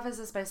didn't preface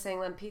this by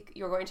saying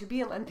you're going to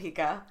be in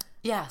Lempica.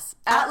 Yes.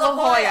 At La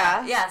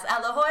Jolla. Yes,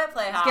 at La Jolla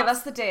Playhouse. Give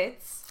us the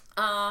dates.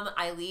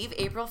 I leave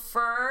April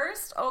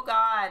 1st. Oh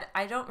God,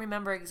 I don't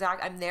remember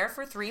exact. I'm there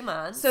for 3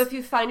 months. So if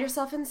you find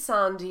yourself in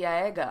San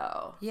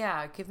Diego.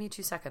 Yeah, give me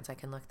 2 seconds. I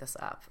can look this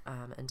up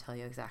and tell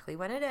you exactly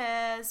when it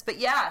is. But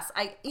yes,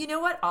 you know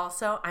what?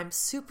 Also, I'm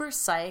super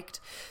psyched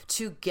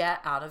to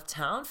get out of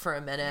town for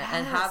a minute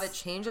and have a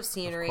change of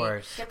scenery. Of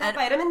course. Get that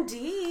vitamin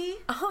D.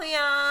 Oh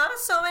yeah,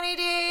 so many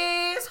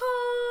Ds.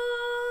 Oh.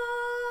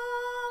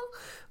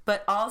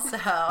 But also,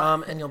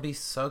 and you'll be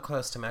so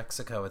close to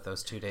Mexico with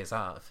those 2 days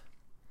off.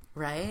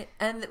 Right?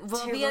 And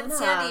we'll be in Tijuana.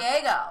 San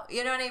Diego.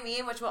 You know what I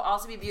mean? Which will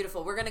also be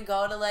beautiful. We're going to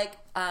go to like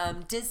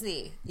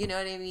Disney. You know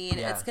what I mean?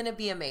 Yeah. It's going to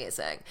be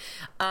amazing.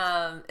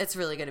 It's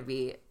really going to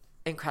be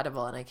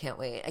incredible and I can't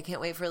wait. I can't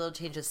wait for a little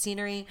change of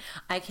scenery.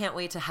 I can't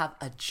wait to have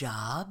a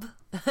job.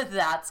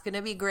 That's going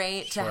to be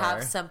great to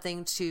have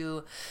something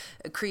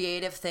a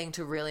creative thing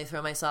to really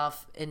throw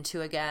myself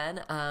into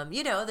again.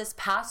 This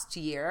past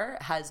year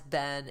has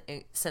been,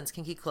 since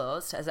Kinky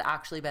closed, has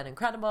actually been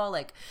incredible.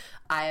 Like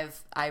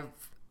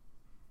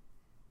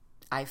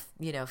I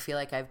feel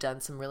like I've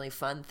done some really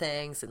fun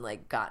things and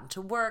like gotten to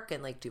work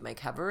and like do my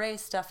cabaret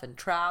stuff and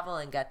travel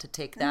and get to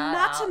take that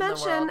Not out to in the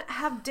mention world.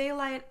 have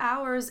daylight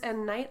hours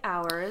and night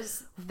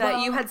hours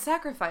that you had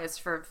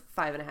sacrificed for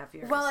 5.5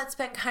 years. Well, it's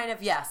been kind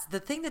of, yes. The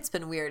thing that's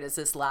been weird is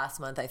this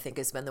last month I think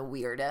has been the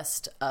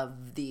weirdest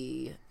of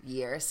the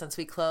year since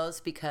we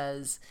closed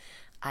because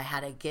I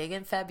had a gig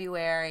in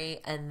February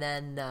and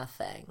then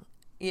nothing.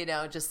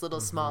 Just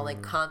little small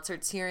like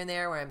concerts here and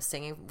there where I'm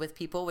singing with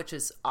people, which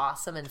is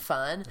awesome and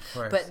fun,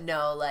 but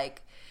no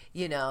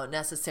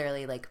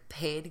necessarily like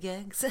paid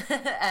gigs.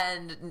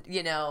 And,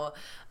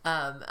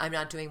 I'm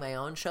not doing my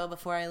own show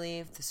before I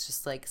leave. It's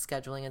just like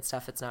scheduling and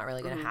stuff. It's not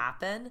really going to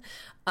happen.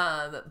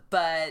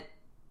 But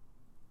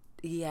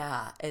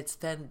yeah, it's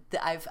been,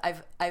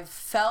 I've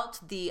felt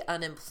the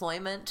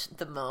unemployment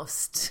the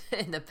most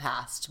in the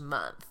past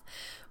month,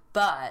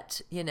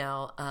 but,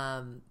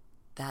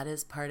 that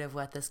is part of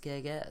what this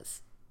gig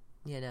is,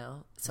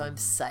 So I'm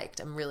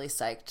psyched. I'm really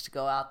psyched to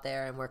go out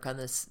there and work on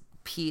this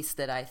piece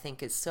that I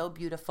think is so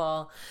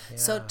beautiful,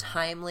 so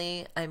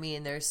timely. I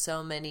mean, there's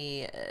so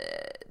many,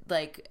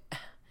 the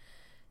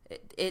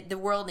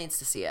world needs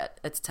to see it.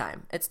 It's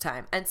time. And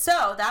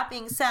so, that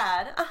being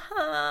said,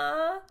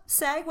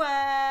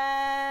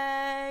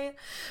 segue.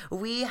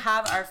 We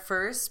have our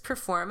first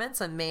performance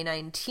on May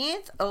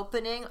 19th,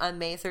 opening on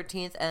May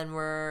 13th,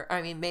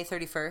 May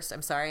 31st,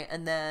 I'm sorry,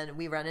 and then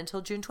we run until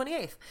June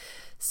 28th.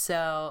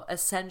 So,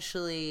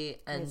 essentially,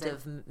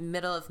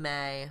 middle of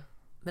May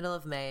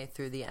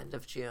through the end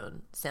of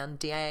June. San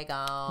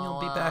Diego.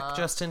 You'll be back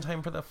just in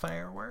time for the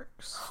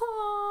fireworks.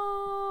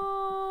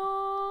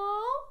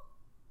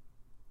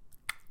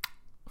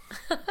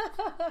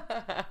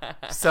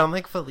 Sound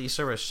like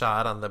Felicia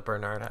Rashad on the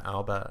Bernarda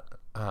Alba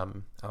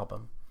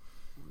album.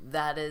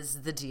 That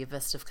is the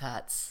deepest of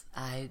cuts.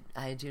 I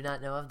do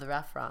not know of the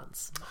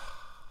reference.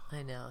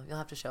 I know. You'll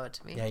have to show it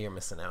to me. Yeah, you're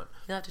missing out.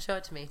 You'll have to show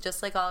it to me.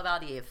 Just like All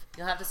About Eve.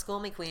 You'll have to school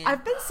me, queen.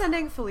 I've been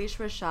sending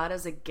Felicia Rashad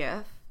as a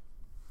GIF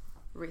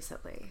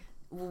recently.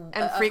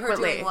 And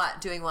frequently.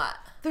 Doing what?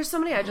 There's so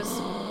many. I just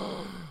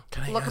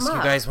Can I look ask them you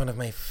up. guys one of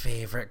my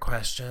favorite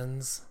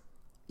questions?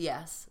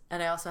 Yes.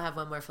 And I also have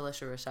one more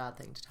Felicia Rashad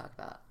thing to talk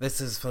about.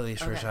 This is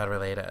Felicia Rashad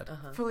related.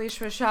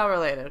 Felicia Rashad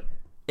related.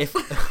 If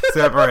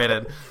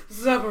separated.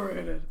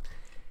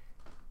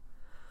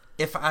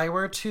 If I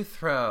were to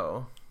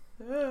throw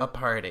a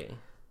party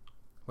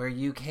where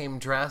you came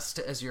dressed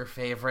as your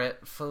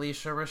favorite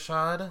Felicia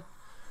Rashad,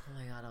 Oh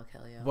my God, I'll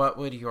kill you. what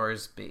would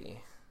yours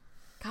be?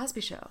 Cosby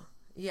Show.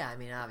 Yeah, I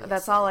mean, obviously.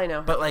 That's all I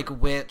know. But like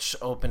which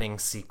opening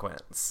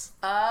sequence?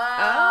 Oh,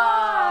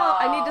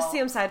 I need to see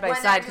them side by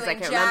side because I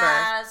can't remember.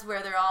 Jazz,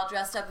 where they're all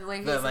dressed up and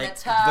he's The in like a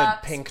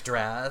tux. the pink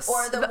dress.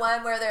 Or the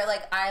one where they're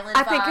like island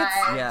I think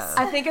vibes. Yeah.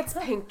 I think it's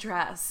pink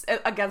dress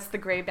against the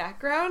gray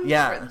background.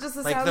 Yeah, just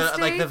a like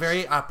soundstage. the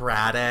very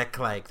operatic,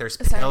 like there's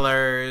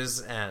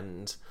pillars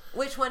and.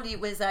 Which one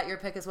was that your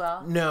pick as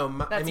well? No,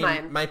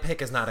 mine. My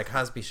pick is not a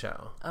Cosby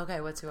Show. Okay,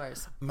 what's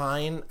yours?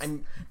 Mine,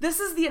 This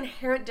is the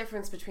inherent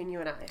difference between you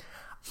and I.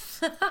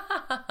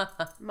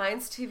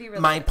 Mine's TV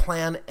related. my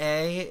plan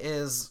A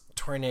is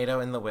Tornado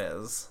in the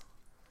Wiz.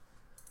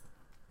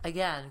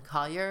 Again,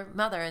 call your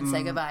mother and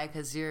say goodbye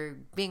because you're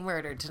being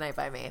murdered tonight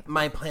by me.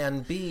 My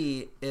plan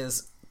B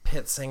is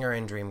Pit Singer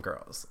and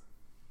Dreamgirls.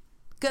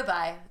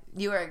 Goodbye.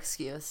 You are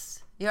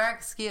excused. You are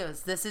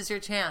excused. This is your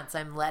chance.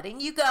 I'm letting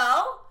you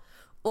go,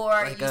 or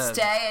Like you a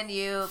stay and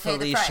you pay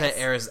the price. Felicia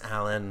Ayres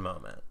Allen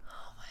moment.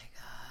 Oh my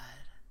God.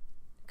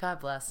 God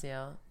bless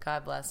you.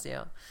 God bless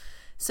you.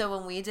 So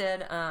when we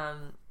did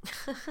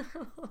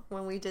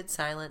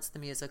Silence the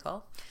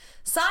Musical,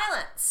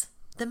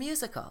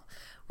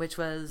 which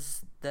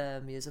was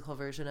the musical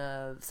version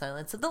of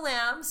Silence of the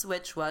Lambs,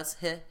 which was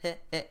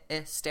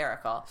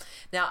hysterical.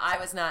 Now, I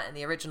was not in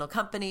the original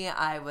company.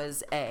 I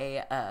was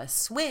a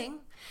swing,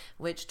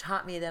 which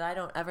taught me that I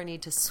don't ever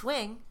need to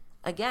swing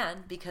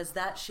again, because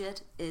that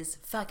shit is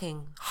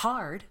fucking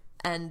hard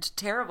and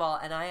terrible,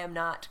 and I am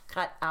not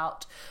cut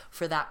out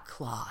for that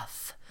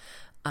cloth.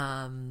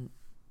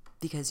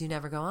 Because you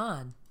never go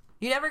on.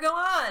 You never go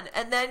on.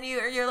 And then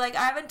you're like,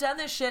 I haven't done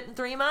this shit in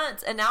 3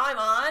 months, and now I'm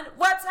on?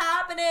 What's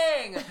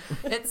happening?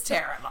 It's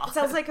terrible. It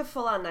sounds like a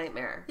full-on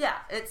nightmare. Yeah,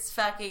 it's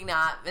fucking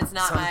not. It's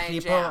not my jam. Some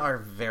people are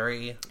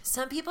very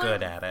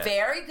good at it.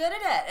 Very good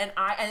at it. And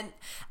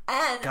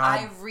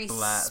I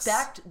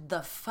respect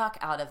the fuck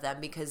out of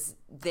them, because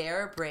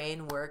their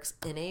brain works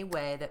in a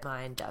way that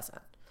mine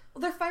doesn't.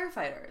 Well, they're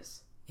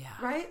firefighters. Yeah.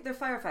 Right? They're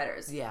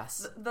firefighters.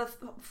 Yes. The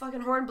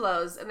fucking horn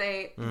blows, and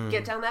they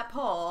get down that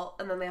pole,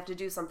 and then they have to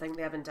do something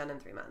they haven't done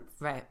in 3 months.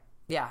 Right.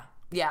 Yeah.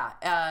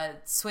 Yeah.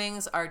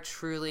 Swings are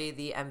truly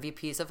the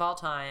MVPs of all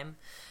time.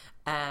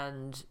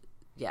 And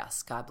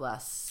yes, God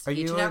bless. Are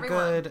you a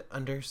good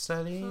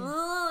understudy?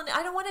 I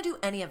don't want to do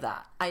any of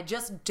that. I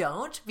just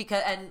don't,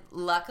 and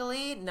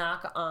luckily,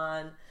 knock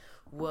on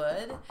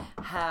wood,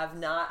 have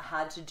not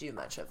had to do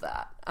much of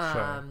that.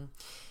 Sure.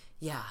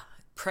 Yeah.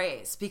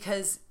 Praise.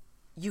 Because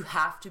you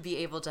have to be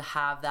able to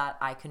have that,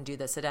 I can do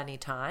this at any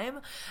time.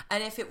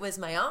 And if it was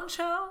my own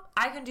show,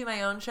 I can do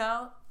my own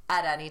show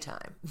at any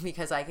time,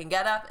 because I can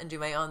get up and do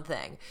my own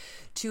thing.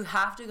 To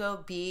have to go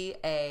be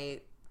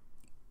and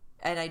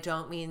I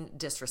don't mean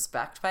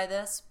disrespect by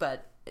this,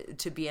 but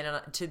to be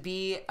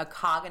a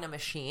cog in a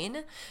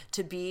machine,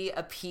 to be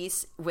a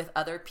piece with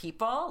other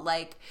people,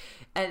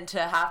 and to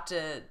have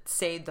to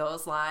say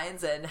those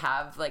lines and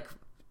have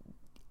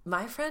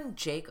my friend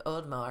Jake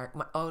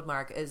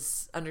Odemark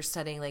is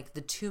understudying the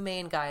two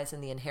main guys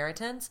in The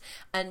Inheritance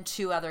and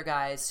two other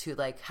guys who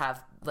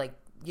have a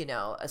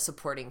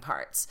supporting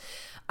parts.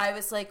 I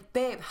was like,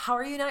 babe, how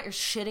are you not? You're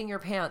shitting your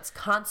pants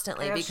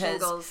constantly because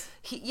shingles.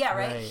 He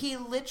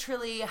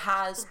literally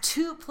has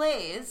 2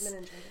 plays.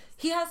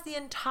 He has the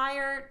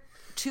entire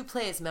 2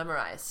 plays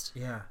memorized.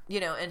 Yeah.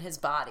 In his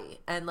body,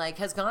 and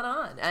has gone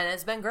on, and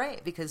it's been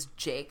great because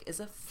Jake is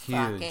a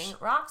fucking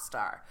rock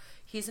star.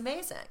 He's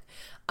amazing.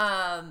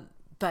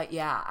 But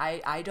yeah,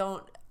 I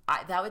don't,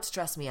 that would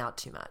stress me out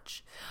too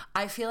much.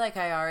 I feel like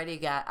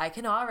I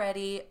can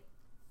already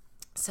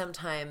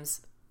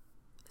sometimes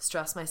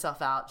stress myself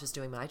out just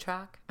doing my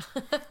track.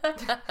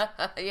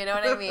 You know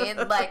what I mean?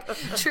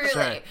 Truly,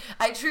 sure.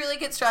 I truly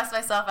can stress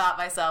myself out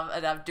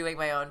enough doing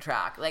my own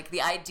track.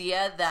 The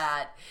idea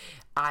that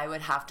I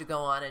would have to go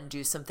on and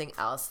do something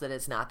else that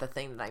is not the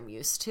thing that I'm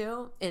used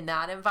to in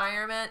that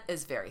environment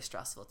is very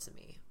stressful to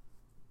me.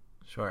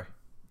 Sure.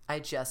 I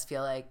just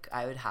feel like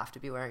I would have to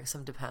be wearing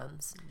some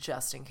Depends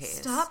just in case.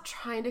 Stop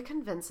trying to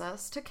convince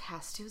us to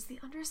cast you as the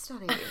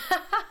understudy.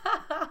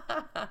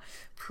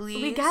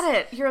 Please. We get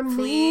it. You're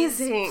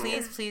amazing.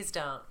 Please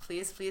don't.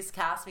 Please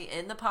cast me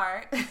in the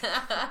part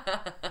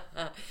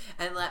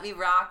and let me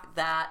rock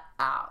that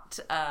out.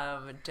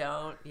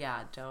 Don't.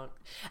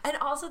 And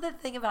also the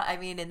thing about,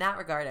 in that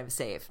regard, I'm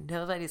safe.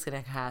 Nobody's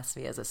going to cast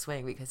me as a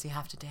swing because you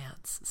have to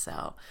dance.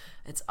 So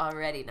it's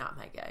already not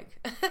my gig.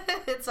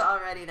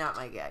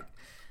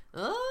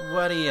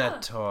 What do you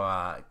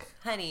talk?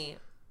 Honey.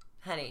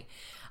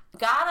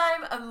 God,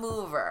 I'm a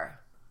mover.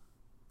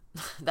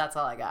 That's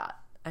all I got.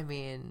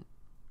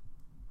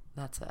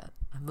 That's it.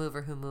 A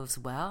mover who moves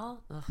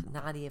well? Ugh,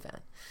 not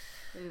even.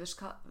 Maybe just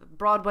call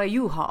Broadway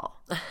U-Haul.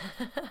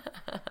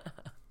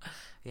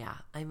 Yeah,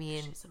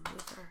 she's a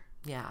mover.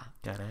 Yeah.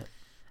 Got it.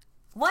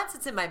 Once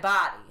it's in my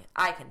body,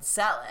 I can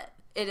sell it.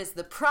 It is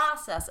the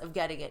process of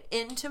getting it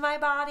into my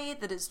body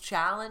that is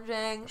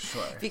challenging.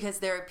 Sure. Because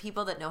there are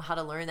people that know how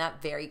to learn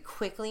that very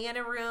quickly in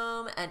a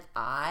room, and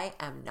I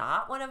am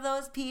not one of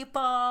those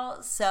people.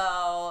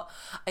 So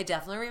I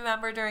definitely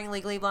remember during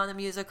Legally Blonde the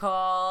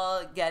musical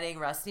getting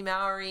Rusty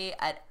Mowry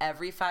at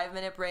every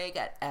 5-minute break,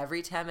 at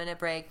every 10-minute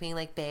break, being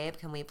like, babe,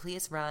 can we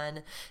please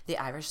run the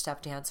Irish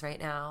step dance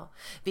right now?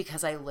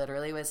 Because I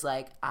literally was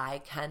like, I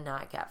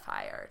cannot get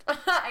fired.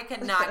 I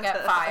cannot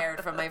get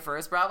fired from my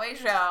first Broadway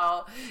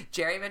show.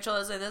 Jerry Mitchell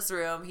is in this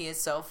room. He is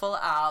so full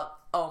out.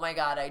 Oh my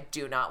God, I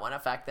do not want to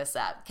fuck this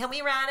up. Can we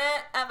run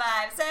it?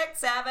 5, 6,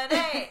 7,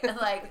 8.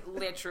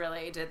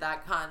 Literally did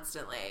that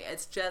constantly.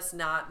 It's just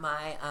not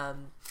my,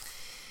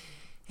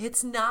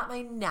 it's not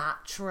my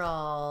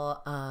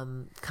natural,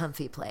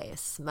 comfy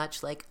place.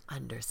 Much like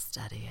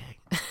understudying.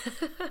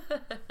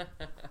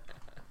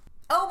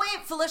 Oh,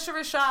 wait, Phylicia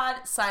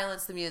Rashad,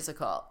 Silence the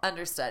Musical,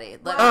 understudy.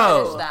 Let me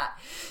finish that.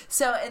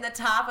 So in the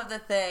top of the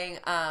thing,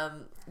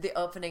 the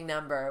opening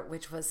number,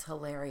 which was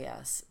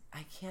hilarious.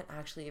 I can't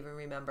actually even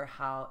remember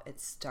how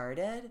it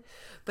started,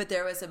 but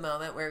there was a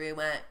moment where we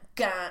went,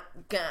 gunk,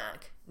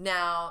 gunk.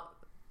 Now,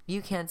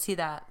 you can't see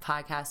that,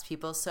 podcast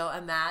people, so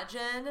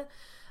imagine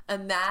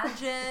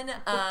Imagine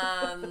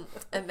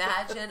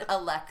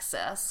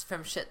Alexis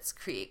from Schitt's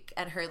Creek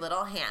and her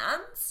little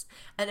hands,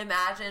 and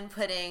imagine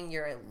putting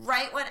your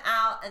right one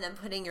out and then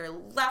putting your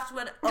left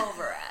one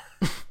over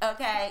it.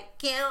 Okay,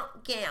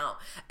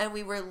 and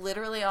we were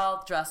literally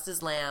all dressed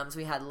as lambs.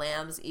 We had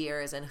lamb's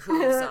ears and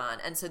hooves on,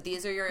 and so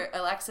these are your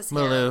Alexis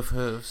hands. Maloof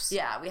hoofs.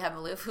 Yeah, we have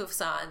Maloof hoofs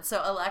on. So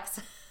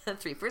Alexa, 3%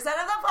 of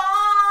the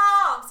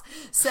palms.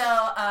 So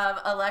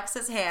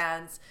Alexa's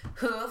hands,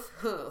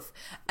 hoof,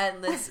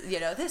 and this,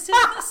 this is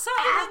the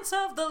silence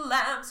of the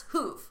lambs,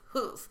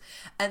 hoof,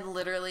 and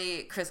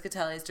literally Chris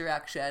Catelli's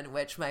direction,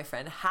 which my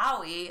friend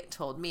Howie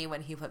told me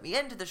when he put me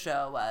into the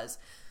show was,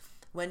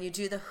 when you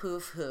do the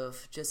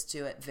hoof, just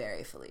do it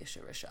very Felicia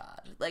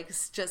Rashad. Like,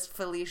 just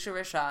Felicia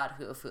Rashad,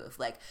 hoof.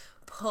 Like,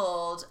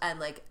 pulled and,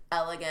 like,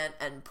 elegant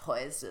and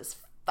poised as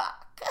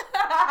fuck.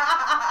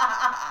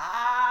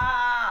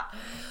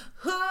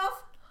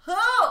 Hoof,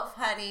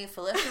 honey.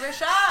 Felicia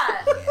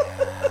Rashad.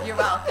 Yeah. You're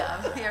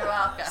welcome.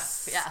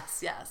 Yes.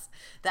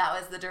 That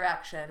was the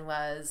direction,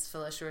 was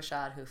Felicia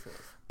Rashad,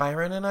 hoof.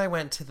 Byron and I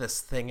went to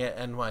this thing at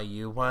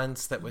NYU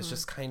once that was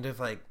just kind of,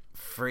 like,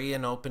 free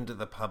and open to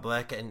the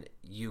public, and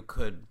you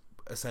could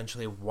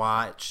essentially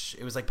watch.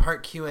 It was like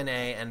part Q&A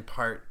and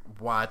part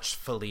watch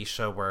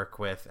Felicia work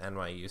with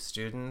NYU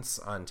students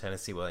on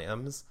Tennessee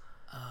Williams.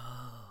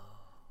 Oh.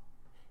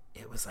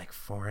 It was like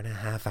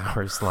 4.5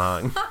 hours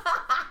long.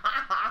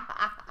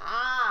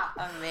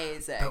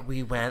 Amazing. But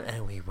we went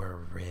and we were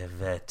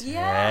riveted.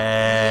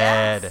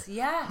 Yes.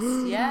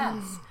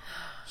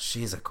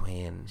 She's a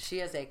queen. She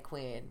is a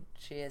queen.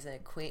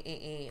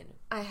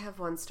 I have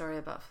one story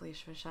about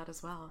Felicia Rashad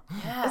as well.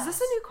 Yes. Is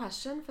this a new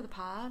question for the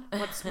pod?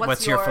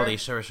 What's your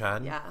Felicia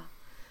Rashad? Yeah.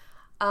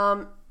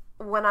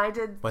 When I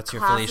did What's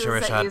your Felicia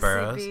Rashad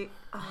Burroughs?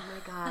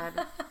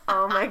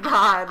 Oh my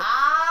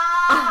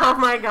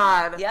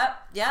god.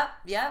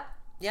 Yep.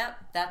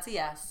 That's a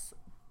yes.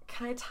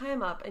 Can I tie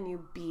him up and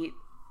you beat?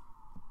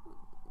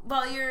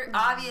 Well, you're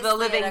obviously the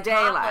living an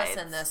accomplice daylights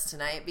in this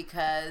tonight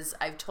because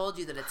I've told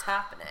you that it's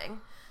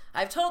happening.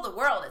 I've told the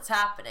world it's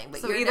happening,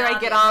 but so you're either now I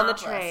get the on the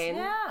accomplice. train.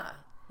 Yeah.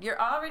 You're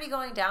already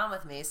going down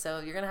with me, so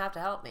you're going to have to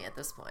help me at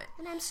this point.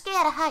 And I'm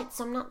scared of heights,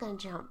 so I'm not going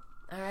to jump.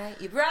 All right.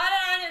 You brought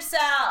it on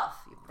yourself.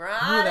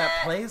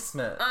 That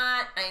placement.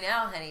 I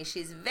know, honey.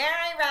 She's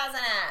very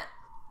resonant.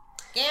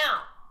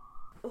 Yeah.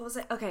 What was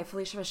it? Okay,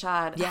 Felicia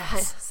Rashad.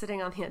 Yes.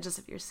 Sitting on the edges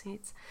of your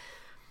seats.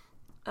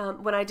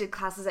 When I did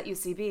classes at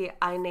UCB,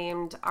 I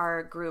named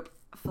our group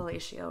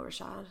Fellatio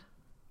Rashad.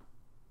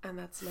 And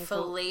that's my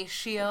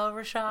Fellatio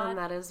Rashad? And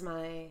that is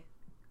my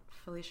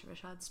Felicia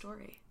Rashad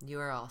story. You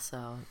are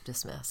also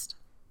dismissed.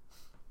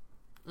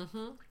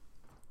 Mm-hmm.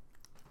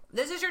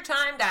 This is your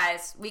time,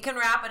 guys. We can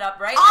wrap it up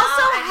right now.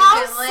 And you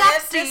can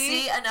live to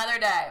see another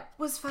day.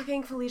 Was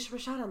fucking Felicia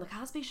Rashad on The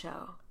Cosby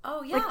Show.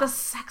 Oh, yeah. Like the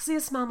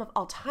sexiest mom of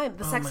all time.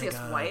 The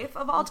sexiest wife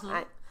of all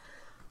time.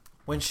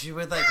 When she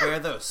would like wear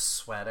those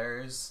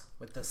sweaters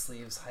with the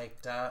sleeves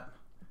hiked up.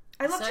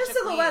 I loved her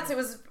silhouettes. It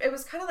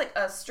was kind of like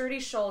a sturdy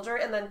shoulder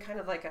and then kind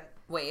of like a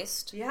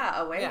waist. Yeah,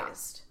 a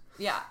waist.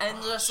 Yeah,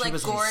 and just like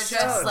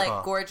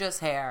gorgeous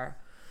hair.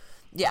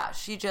 Yeah,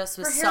 she just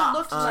was her hair soft.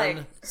 looked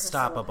like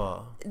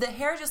unstoppable. The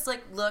hair just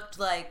like looked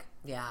like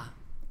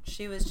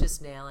she was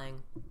just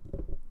nailing.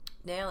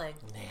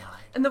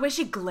 And the way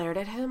she glared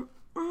at him.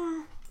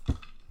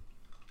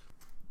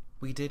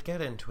 We did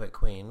get into it,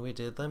 Queen. We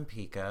did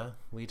Lempicka.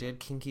 We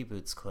did Kinky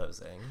Boots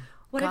closing.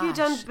 What have you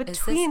done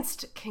between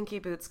Kinky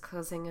Boots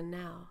closing and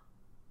now?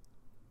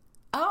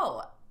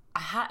 Oh,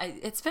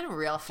 it's been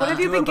real fun. What have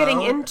you been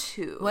getting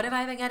into? What have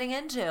I been getting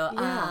into?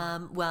 Yeah.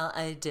 Well,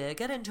 I did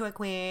get into it,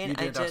 Queen.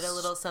 I did a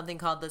little something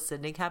called the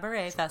Sydney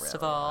Cabaret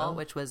Festival,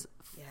 which was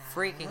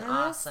freaking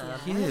awesome.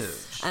 Huge.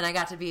 And I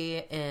got to be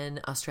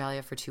in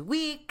Australia for 2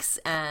 weeks,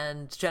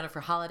 and Jennifer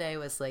Holliday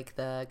was like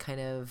the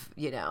kind of,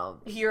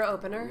 Your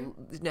opener?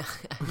 No,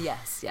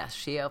 yes,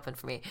 she opened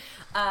for me.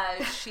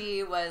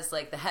 She was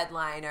like the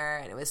headliner,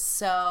 and it was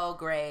so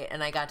great.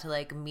 And I got to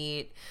like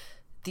meet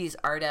these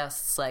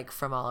artists like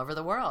from all over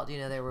the world.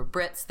 There were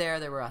Brits there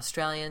were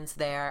Australians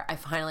there. I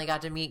finally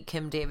got to meet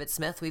Kim David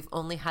Smith. We've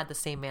only had the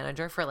same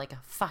manager for like a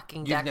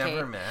fucking decade. You've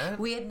never met?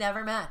 We had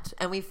never met,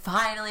 and we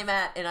finally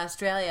met in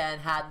Australia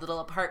and had little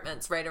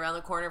apartments right around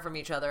the corner from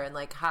each other and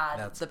like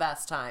had the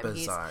best time.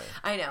 Bizarre.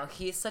 I know,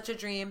 he's such a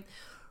dream.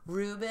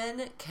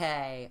 Ruben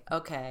K.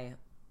 Okay,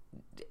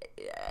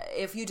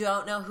 if you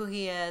don't know who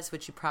he is,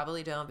 which you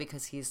probably don't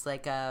because he's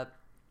like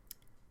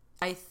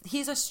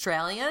he's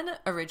Australian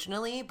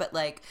originally, but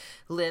like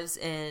lives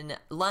in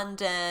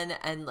London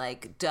and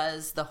like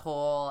does the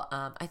whole,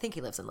 I think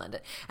he lives in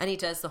London, and he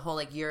does the whole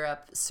like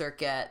Europe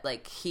circuit.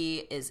 Like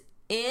he is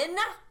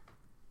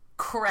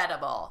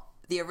incredible.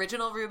 the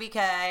original Ruben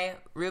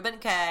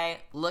K.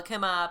 Look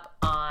him up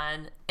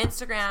on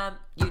Instagram,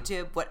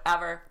 YouTube,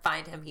 whatever.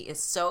 Find him. He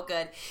is so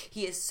good.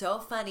 He is so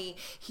funny.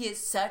 He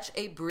is such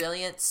a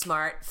brilliant,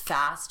 smart,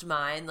 fast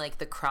mind. Like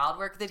the crowd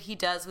work that he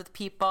does with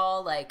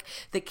people, like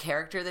the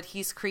character that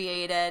he's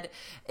created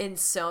in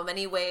so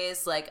many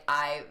ways. Like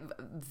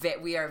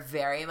we are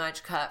very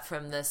much cut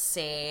from the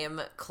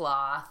same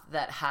cloth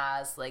that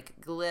has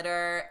like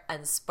glitter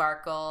and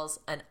sparkles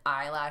and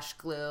eyelash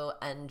glue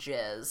and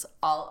jizz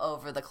all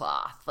over the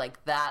cloth.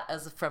 Like that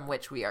is from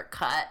which we are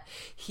cut.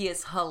 He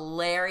is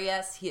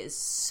hilarious. He is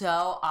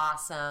so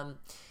awesome.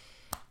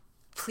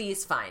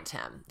 Please find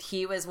him.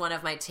 He was one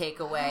of my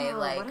takeaway,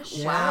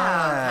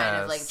 kind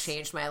of like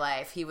changed my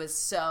life. He was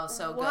so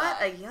good.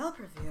 What a Yelp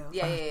review.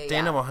 Yeah.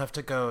 Dana will have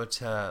to go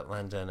to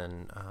London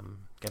and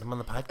get him on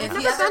the podcast. If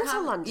he ever comes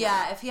to London.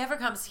 Yeah, if he ever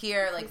comes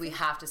here, like we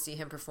have to see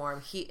him perform.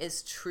 He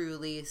is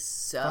truly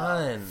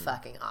so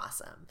fucking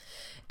awesome.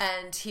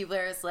 And he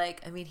wears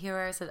he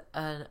wears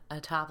a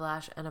top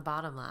lash and a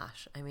bottom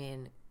lash. I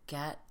mean,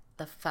 get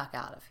the fuck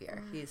out of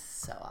here. He's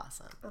so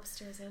awesome.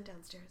 Upstairs and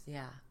downstairs.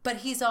 Yeah. But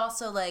he's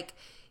also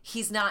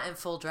he's not in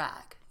full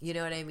drag. You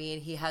know what I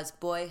mean? He has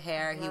boy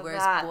hair. He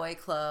wears boy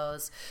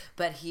clothes,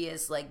 but he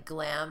is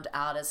glammed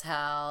out as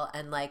hell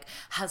and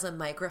has a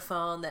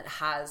microphone that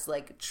has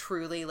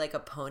truly a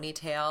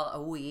ponytail,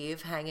 a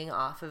weave hanging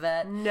off of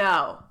it.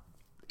 No.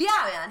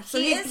 Yeah, man.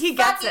 He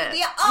gets it.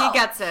 Yeah, he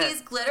gets it.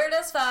 He's glittered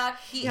as fuck.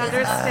 He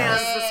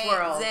understands this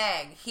world.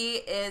 He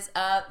is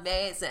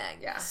amazing.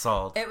 Yeah.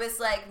 Sold. It was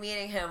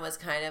meeting him was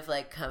kind of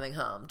coming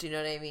home. Do you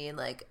know what I mean?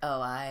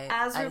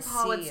 As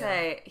RuPaul would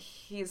say,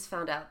 he's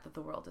found out that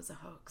the world is a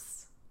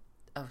hoax.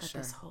 Oh, that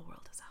sure. This whole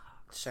world is a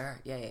hoax.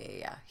 Sure.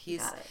 Yeah.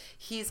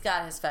 He's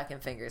got his fucking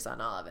fingers on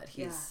all of it.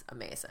 He's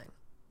amazing.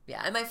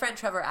 Yeah, and my friend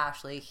Trevor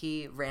Ashley,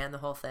 he ran the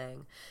whole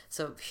thing.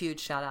 So huge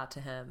shout out to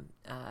him.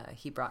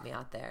 He brought me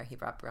out there. He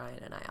brought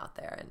Brian and I out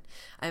there. And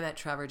I met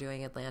Trevor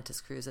doing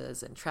Atlantis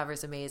cruises. And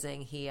Trevor's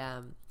amazing. He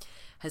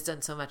has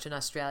done so much in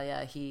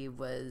Australia. He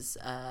was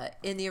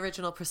in the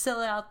original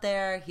Priscilla out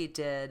there. He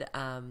did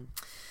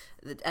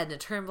Edna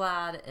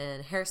Turnblad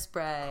and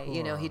Hairspray. Cool.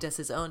 You know, he does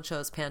his own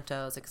shows,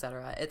 Pantos,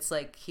 etc. It's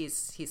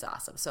he's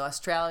awesome. So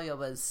Australia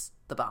was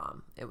the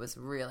bomb. It was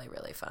really,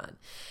 really fun.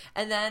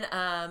 And then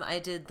I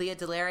did Leah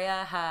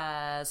Delaria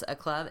has a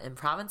club in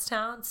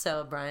Provincetown.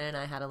 So Brian and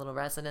I had a little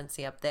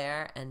residency up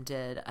there and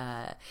did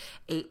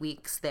 8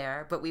 weeks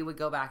there. But we would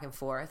go back and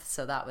forth.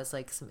 So that was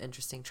some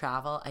interesting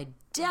travel. I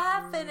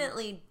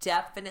definitely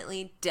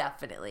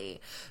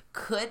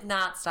could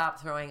not stop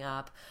throwing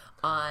up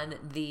on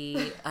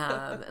the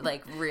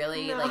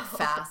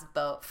fast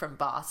boat from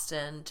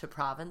Boston to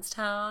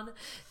Provincetown.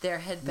 There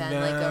had been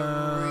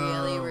a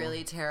really,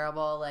 really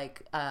terrible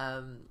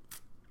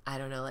I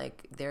don't know,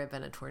 there had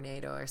been a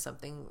tornado or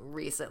something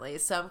recently,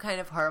 some kind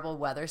of horrible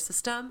weather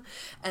system.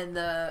 And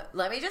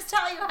let me just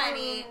tell you,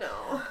 honey.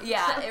 Oh, no.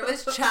 Yeah, it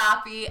was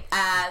choppy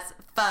as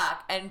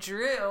fuck. And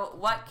Drew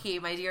Watke,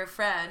 my dear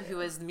friend, who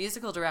was the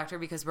musical director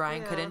because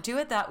Brian couldn't do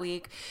it that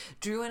week,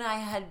 Drew and I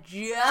had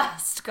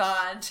just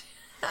gone to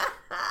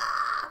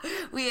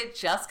we had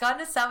just gone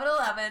to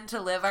 7-Eleven to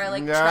live our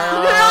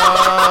travel.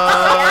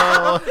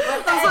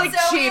 Those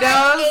so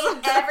Cheetos. We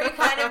ate every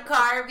kind of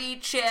carby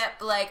chip.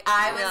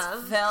 I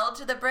was filled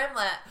to the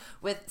brimlet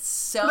with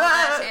so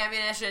much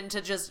ammunition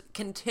to just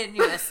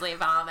continuously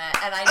vomit,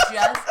 and I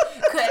just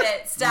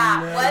couldn't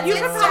stop. You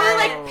could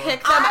probably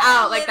pick them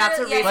out. That's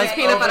a Reese's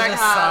peanut butter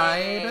cup.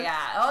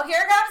 Yeah. Oh,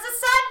 here comes the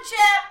sun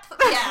chip.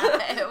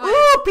 Yeah. It was,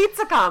 ooh,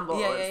 pizza combo.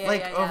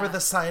 Yeah. Over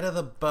the side of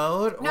the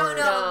boat? Or? No,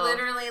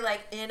 literally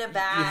in a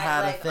bag. You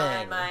had a thing.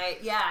 On my,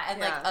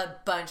 and a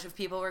bunch of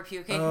people were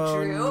puking. Oh,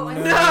 Drew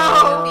and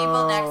no.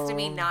 people next to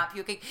me not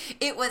puking.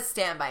 It was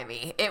Stand By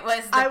Me. It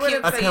was the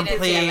puke a scene in Stand By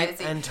complete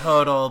Me. and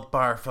total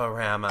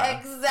barforama.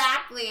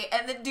 Exactly.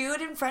 And the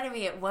dude in front of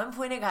me, at one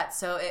point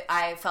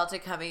I felt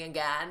it coming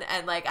again.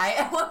 And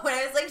at one point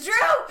I was like,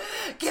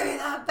 Drew, give me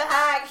that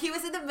bag. He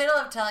was in the middle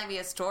of telling me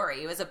a story.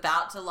 He was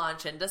about to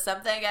launch into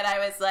something. And I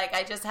was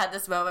I just had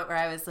this moment where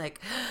I was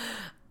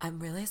I'm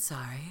really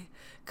sorry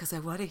because I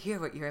want to hear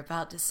what you're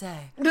about to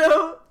say.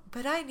 No.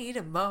 But I need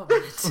a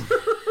moment.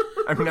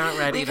 I'm not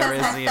ready to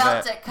receive it. Because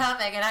I felt it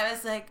coming, and I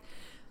was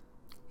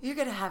you're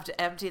going to have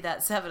to empty that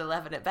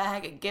 7-Eleven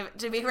bag and give it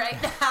to me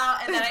right now.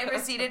 And then I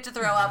proceeded to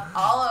throw up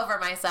all over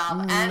myself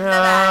and the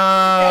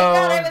bag. Thank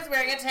God I was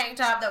wearing a tank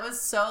top that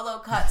was so low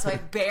cut, so I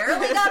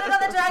barely got it on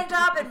the tank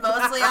top and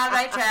mostly on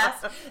my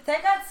chest.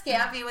 Thank God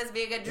Scampy was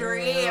being a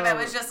dream. It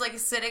was just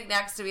sitting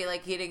next to me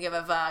he didn't give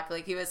a fuck.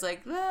 He was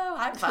oh,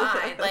 I'm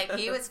fine.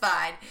 He was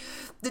fine.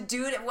 The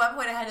dude, at one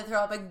point I had to throw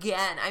up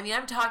again. I mean,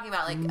 I'm talking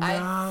about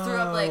I threw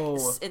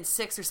up in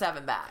 6 or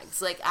 7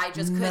 bags. I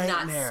just could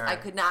I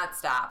could not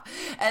stop.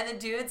 And the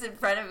dudes in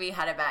front of me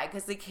had a bag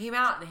because they came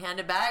out and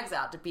handed bags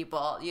out to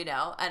people,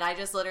 and I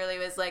just literally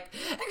was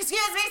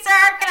excuse me,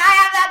 sir, can I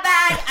have that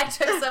bag? I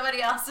took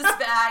somebody else's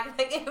bag.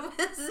 It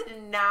was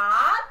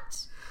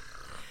not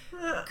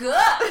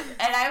good.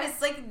 And I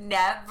was like,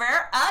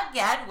 never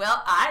again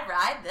will I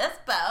ride this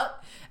boat.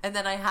 And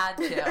then I had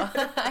to.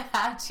 I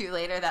had to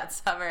later that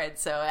summer. And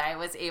so I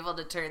was able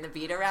to turn the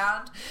beat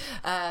around,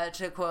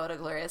 to quote a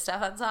Gloria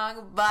Estefan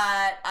song.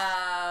 But,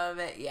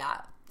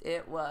 yeah.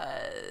 It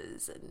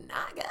was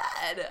not good.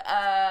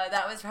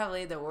 That was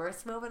probably the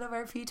worst moment of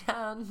our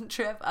P-Town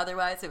trip.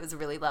 Otherwise, it was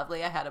really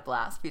lovely. I had a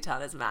blast.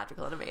 P-Town is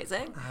magical and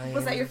amazing.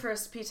 Was that your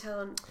first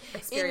P-Town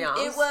experience?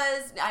 It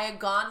was. I had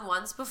gone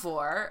once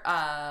before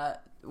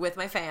with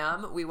my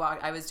fam.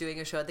 I was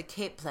doing a show at the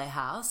Cape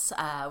Playhouse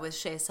with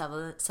Shay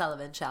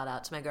Sullivan. Shout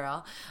out to my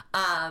girl.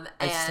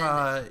 I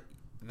saw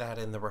that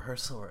in the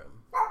rehearsal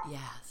room.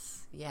 Yes.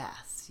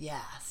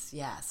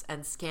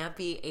 And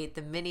Scampy ate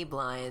the mini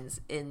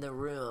blinds in the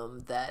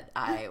room that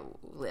I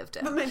lived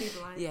in. The mini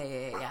blinds.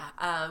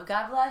 Yeah.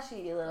 God bless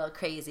you little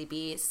crazy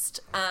beast.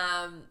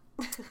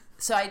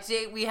 So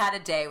we had a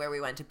day where we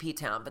went to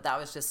P-Town, but that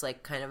was just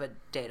like kind of a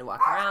day to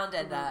walk around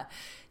and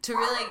to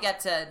really get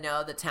to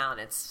know the town.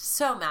 It's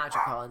so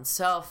magical and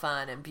so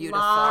fun and beautiful.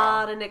 A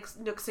lot of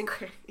nooks and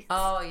crannies.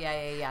 Oh,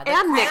 yeah.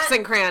 And nicks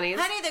and crannies.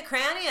 Honey, the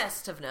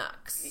cranniest of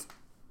nooks.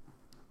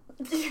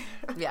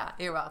 Yeah,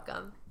 you're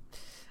welcome.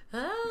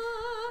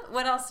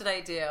 What else did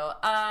I do?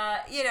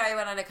 I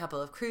went on a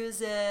couple of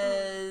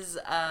cruises.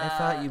 I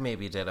thought you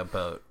maybe did a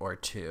boat or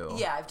two.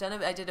 Yeah,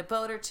 I did a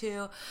boat or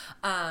two.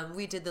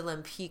 We did the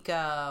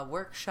Lempicka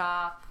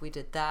workshop. We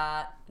did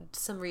that.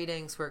 Some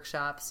readings,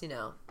 workshops,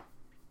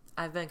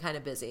 I've been kind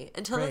of busy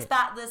until this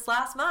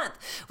last month,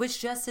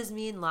 which just has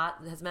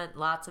meant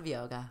lots of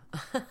yoga.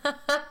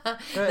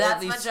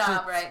 That's my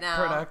job right now.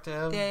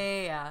 Productive.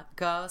 Yeah.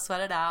 Go sweat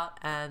it out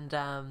and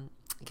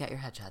get your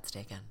headshots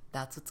taken.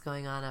 That's what's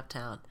going on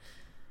uptown.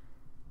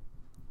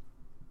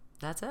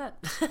 That's it.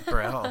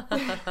 Brill.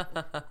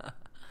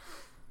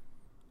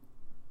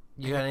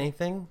 You got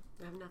anything?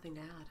 I have nothing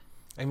to add.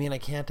 I mean, I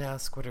can't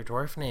ask what her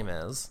dwarf name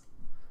is.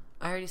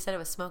 I already said it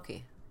was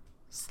Smokey.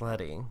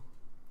 Slutty.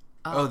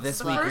 Oh,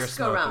 this week you're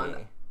Smokey.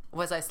 Round.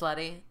 Was I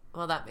slutty?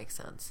 Well, that makes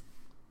sense.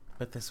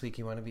 But this week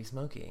you want to be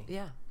Smokey.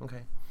 Yeah.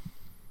 Okay.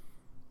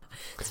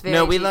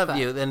 No, we love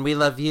you, and we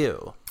love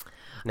you.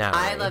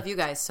 Natalie. I love you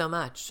guys so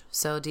much,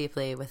 so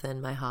deeply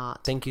within my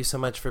heart. Thank you so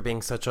much for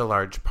being such a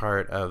large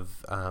part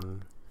of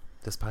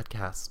this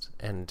podcast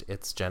and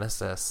its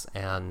genesis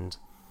and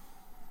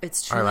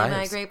it's truly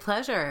my great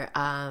pleasure.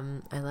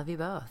 I love you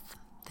both.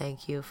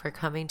 Thank you for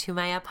coming to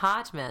my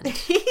apartment.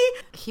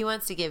 He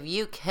wants to give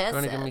you kisses. You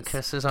want to give me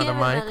kisses on the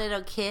mic? Give him a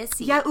little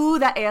kissy. Yeah, ooh,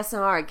 that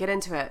ASMR. Get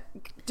into it.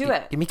 Do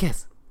it. Give me a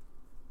kiss.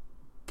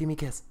 Give me a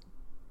kiss.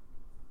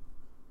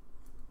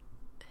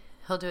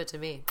 He'll do it to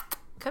me.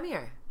 Come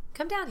here.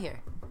 Come down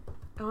here.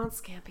 I want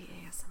Scampy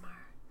ASMR.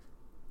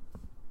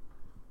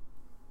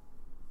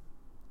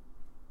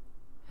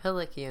 He'll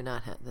lick you,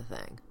 not hit the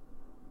thing.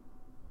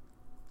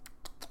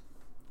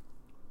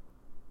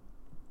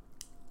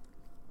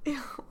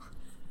 Ew.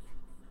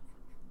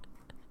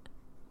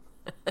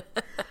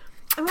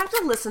 I'm gonna have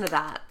to listen to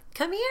that.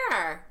 Come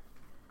here.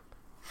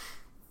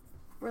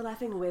 We're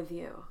laughing with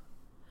you,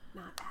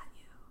 not at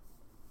you.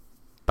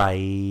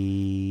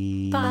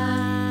 Bye.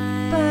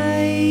 Bye.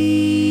 Bye.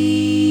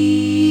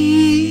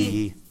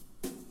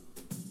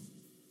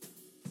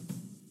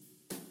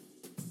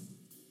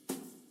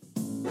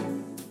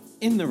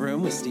 In the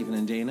Room with Stephen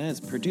and Dana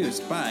is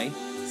produced by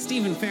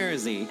Stephen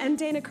Farazi and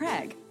Dana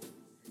Craig.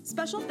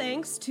 Special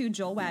thanks to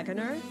Joel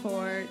Wagoner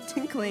for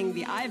tinkling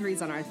the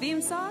ivories on our theme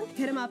song.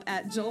 Hit him up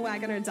at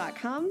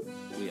joelwagoner.com.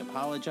 We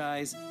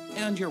apologize,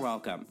 and you're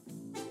welcome.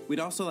 We'd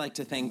also like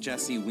to thank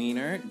Jesse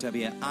Wiener,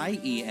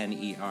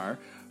 Wiener,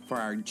 for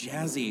our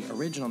jazzy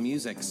original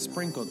music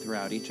sprinkled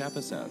throughout each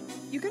episode.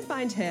 You can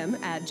find him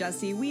at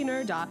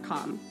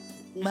jessewiener.com.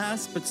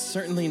 Last but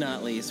certainly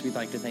not least, we'd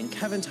like to thank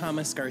Kevin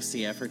Thomas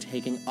Garcia for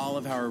taking all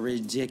of our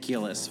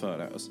ridiculous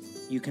photos.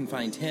 You can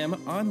find him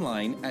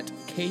online at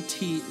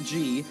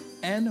ktgnyc.com.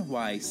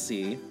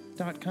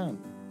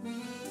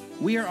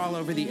 We are all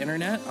over the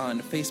internet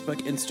on Facebook,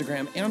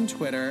 Instagram, and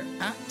Twitter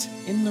at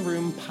In The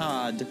Room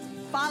Pod.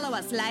 Follow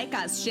us, like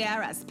us,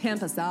 share us,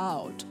 pimp us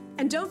out.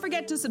 And don't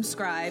forget to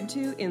subscribe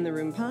to In The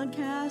Room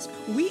Podcast.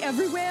 We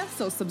everywhere,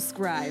 so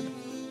subscribe.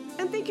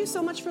 And thank you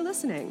so much for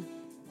listening.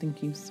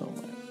 Thank you so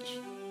much.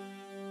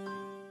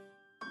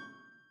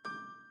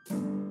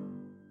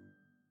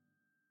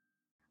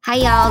 Hi,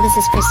 y'all. This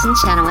is Kristen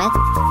Chenoweth.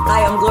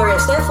 Hi, I'm Gloria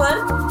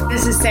Estefan.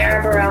 This is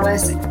Sarah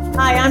Bareilles.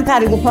 Hi, I'm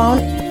Patty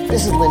LuPone.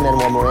 This is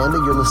Lin-Manuel Miranda.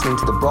 You're listening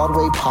to the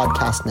Broadway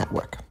Podcast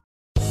Network.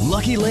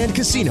 Lucky Land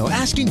Casino,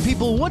 asking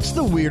people, what's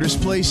the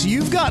weirdest place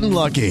you've gotten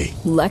lucky?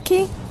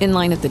 Lucky? In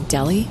line at the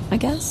deli, I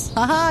guess?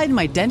 Aha, in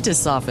my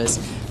dentist's office.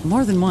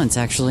 More than once,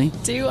 actually.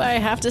 Do I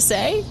have to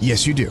say?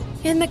 Yes, you do.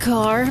 In the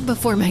car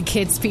before my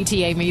kids'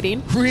 PTA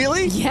meeting.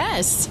 Really?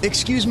 Yes.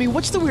 Excuse me,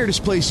 what's the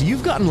weirdest place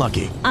you've gotten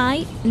lucky?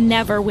 I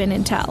never win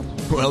and tell.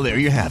 Well, there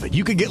you have it.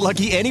 You can get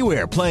lucky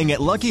anywhere, playing at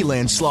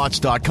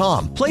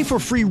LuckyLandSlots.com. Play for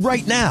free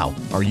right now.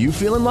 Are you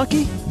feeling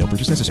lucky? No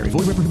purchase necessary. Void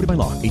where prohibited by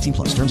law.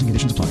 18+. Terms and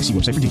conditions apply. See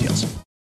website for details.